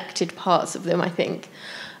selected parts of them, I think.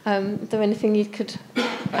 Is there anything you could add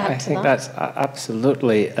to that? I think that's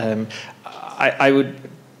absolutely. I would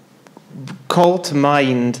call to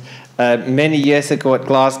mind many years ago at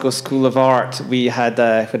Glasgow School of Art, we had,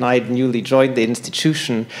 when I had newly joined the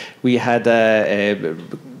institution, we had a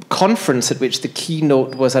conference at which the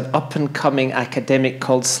keynote was an up-and-coming academic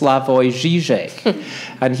called Slavoj Žižek.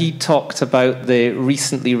 And he talked about the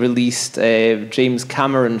recently released James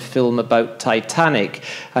Cameron film about Titanic,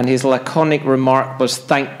 and his laconic remark was,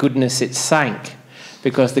 "Thank goodness it sank,"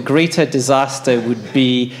 because the greater disaster would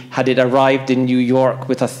be had it arrived in New York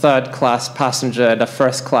with a third-class passenger and a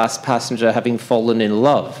first-class passenger having fallen in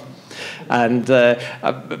love. And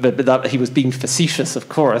but he was being facetious, of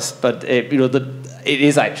course, but it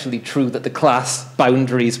is actually true that the class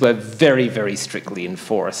boundaries were very, very strictly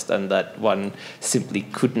enforced and that one simply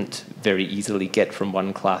couldn't very easily get from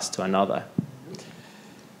one class to another.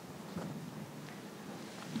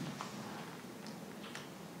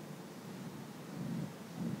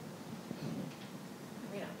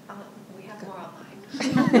 We have more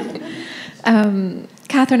online.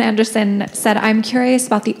 Catherine Anderson said, I'm curious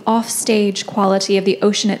about the offstage quality of the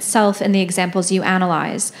ocean itself in the examples you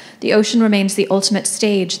analyze. The ocean remains the ultimate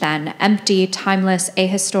stage then, empty, timeless,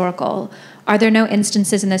 ahistorical. Are there no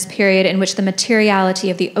instances in this period in which the materiality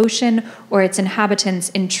of the ocean or its inhabitants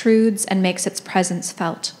intrudes and makes its presence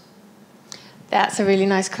felt? That's a really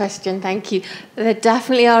nice question, thank you. There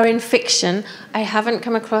definitely are in fiction. I haven't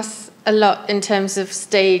come across a lot in terms of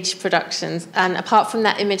stage productions, and apart from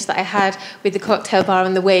that image that I had with the cocktail bar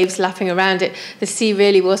and the waves lapping around it, the sea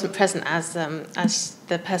really wasn't present, as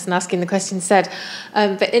the person asking the question said.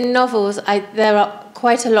 But in novels, there are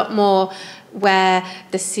quite a lot more where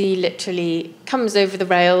the sea literally comes over the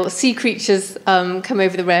rail, sea creatures come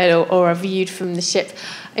over the rail or are viewed from the ship,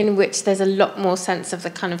 in which there's a lot more sense of the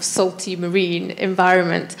kind of salty marine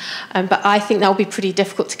environment. But I think that will be pretty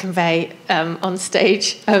difficult to convey on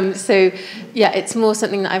stage. So, yeah, it's more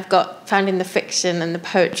something that I've found in the fiction and the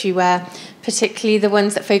poetry, where particularly the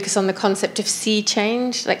ones that focus on the concept of sea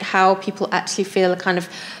change, like how people actually feel a kind of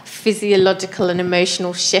physiological and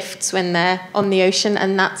emotional shifts when they're on the ocean.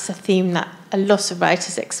 And that's a theme that a lot of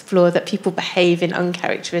writers explore, that people behave in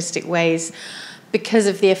uncharacteristic ways because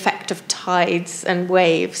of the effect of tides and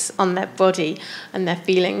waves on their body and their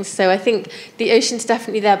feelings. So I think the ocean's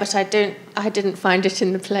definitely there, but I didn't find it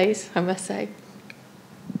in the plays, I must say.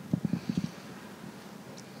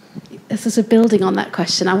 Sort of building on that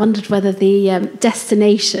question, I wondered whether the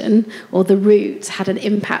destination or the route had an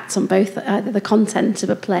impact on both either the content of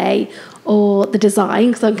a play or the design,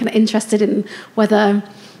 because I'm kind of interested in whether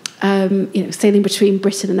sailing between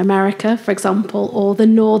Britain and America, for example, or the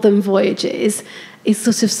northern voyages is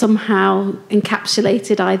sort of somehow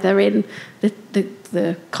encapsulated either in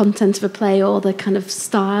the content of a play or the kind of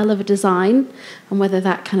style of a design, and whether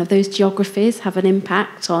that kind of those geographies have an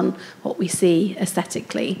impact on what we see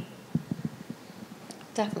aesthetically.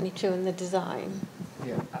 Definitely true in the design.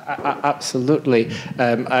 Yeah, absolutely.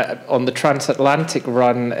 On the transatlantic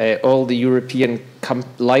run, all the European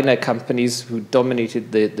liner companies who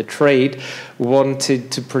dominated the trade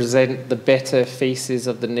wanted to present the better faces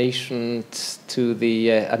of the nation to the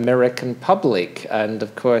American public. And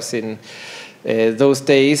of course, in those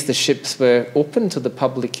days, the ships were open to the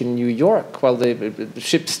public in New York, while the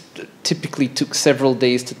ships typically took several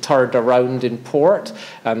days to turn around in port,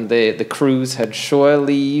 and the crews had shore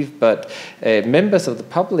leave, but members of the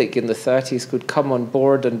public in the 30s could come on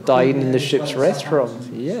board and dine in the ship's restaurants.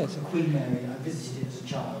 Yes. The Queen Mary, I visited as a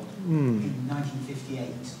child in 1958,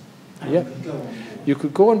 and Yep. you could go on board. You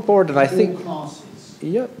could go on board, and I think... All classes.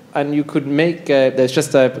 Yep, and you could make... there's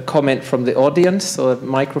just a comment from the audience, so a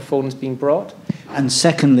microphone's being brought. And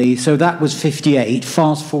secondly, so that was 58.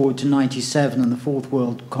 Fast forward to 97 and the Fourth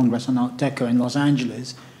World Congress on Art Deco in Los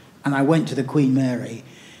Angeles, and I went to the Queen Mary,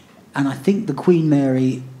 and I think the Queen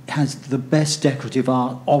Mary has the best decorative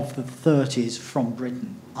art of the 30s from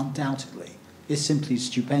Britain, undoubtedly. It's simply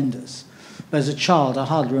stupendous. But as a child, I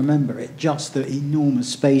hardly remember it, just the enormous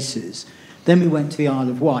spaces. Then we went to the Isle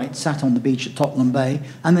of Wight, sat on the beach at Tottenham Bay,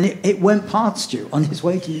 and then it went past you on its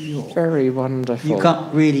way to New York. Very wonderful. You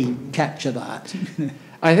can't really capture that.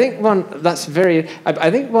 I think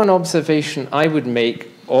one observation I would make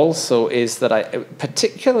also is that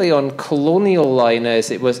particularly on colonial liners,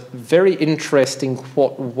 it was very interesting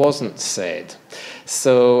what wasn't said.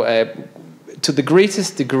 So to the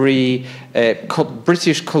greatest degree,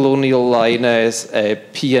 British colonial liners,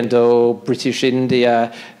 P&O, British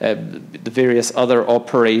India, the various other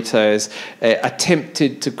operators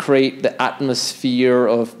attempted to create the atmosphere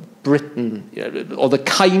of Britain, or the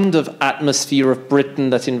kind of atmosphere of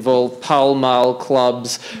Britain that involved Pall Mall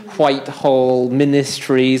clubs, Whitehall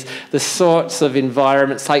ministries, the sorts of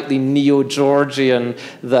environment, slightly neo-Georgian,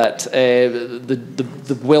 that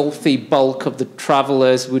the wealthy bulk of the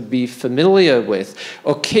travellers would be familiar with,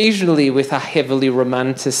 occasionally with a heavily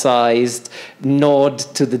romanticised nod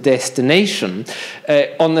to the destination.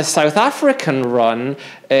 On the South African run,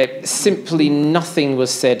 simply nothing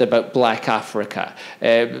was said about Black Africa.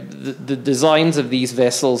 The designs of these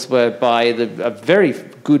vessels were by a very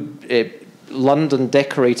good London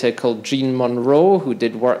decorator called Jean Monroe, who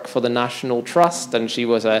did work for the National Trust, and she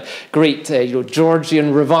was a great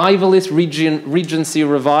Georgian revivalist, Regency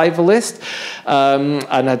revivalist, and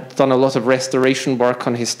had done a lot of restoration work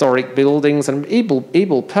on historic buildings, and an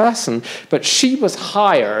able person. But she was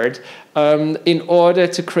hired in order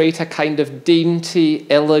to create a kind of dainty,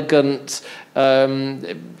 elegant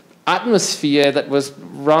atmosphere that was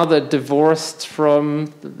rather divorced from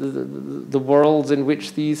the world in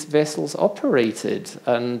which these vessels operated.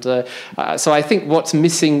 And so I think what's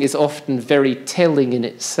missing is often very telling in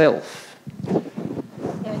itself. Yeah,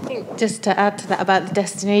 I think just to add to that about the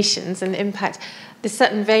destinations and the impact, the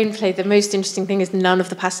Sutton Vane play, the most interesting thing is none of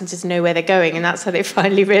the passengers know where they're going, and that's how they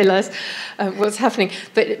finally realise what's happening.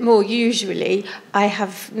 But more usually, I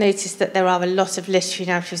have noticed that there are a lot of literary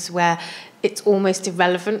narratives where it's almost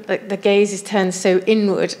irrelevant. Like the gaze is turned so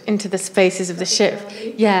inward into the spaces of the ship,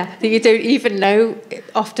 that you don't even know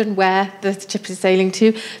often where the ship is sailing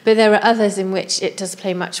to. But there are others in which it does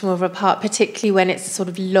play much more of a part, particularly when it's a sort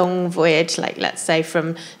of long voyage, like let's say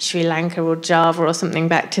from Sri Lanka or Java or something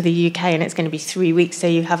back to the UK, and it's going to be 3 weeks, so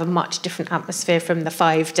you have a much different atmosphere from the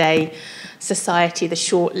 5-day society, the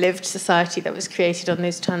short-lived society that was created on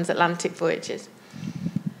those transatlantic voyages.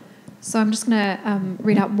 So I'm just going to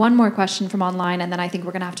read out one more question from online, and then I think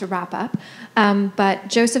we're going to have to wrap up. But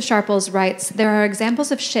Joseph Sharples writes, there are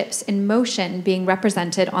examples of ships in motion being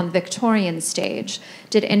represented on the Victorian stage.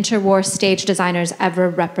 Did interwar stage designers ever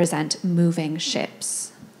represent moving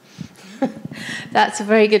ships? That's a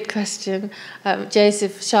very good question.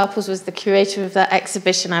 Joseph Sharples was the curator of that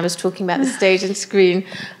exhibition I was talking about, the stage and screen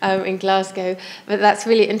in Glasgow. But that's a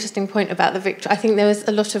really interesting point about the Victoria. I think there was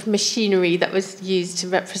a lot of machinery that was used to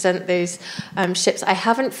represent those ships. I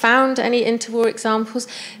haven't found any interwar examples.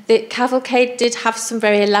 The cavalcade did have some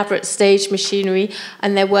very elaborate stage machinery,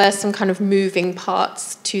 and there were some kind of moving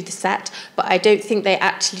parts to the set, but I don't think they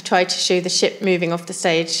actually tried to show the ship moving off the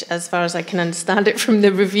stage, as far as I can understand it from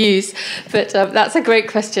the reviews. But that's a great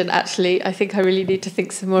question, actually. I think I really need to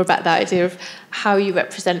think some more about that idea of how you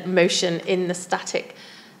represent motion in the static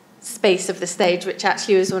space of the stage, which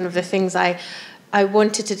actually was one of the things I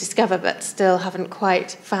wanted to discover, but still haven't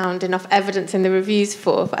quite found enough evidence in the reviews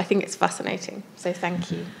for. But I think it's fascinating, so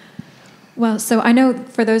thank you. Well, so I know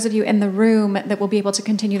for those of you in the room that we'll be able to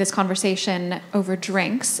continue this conversation over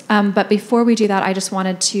drinks. But before we do that, I just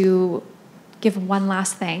wanted to give one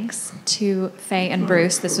last thanks to Faye and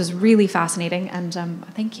Bruce. This was really fascinating, and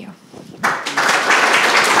thank you.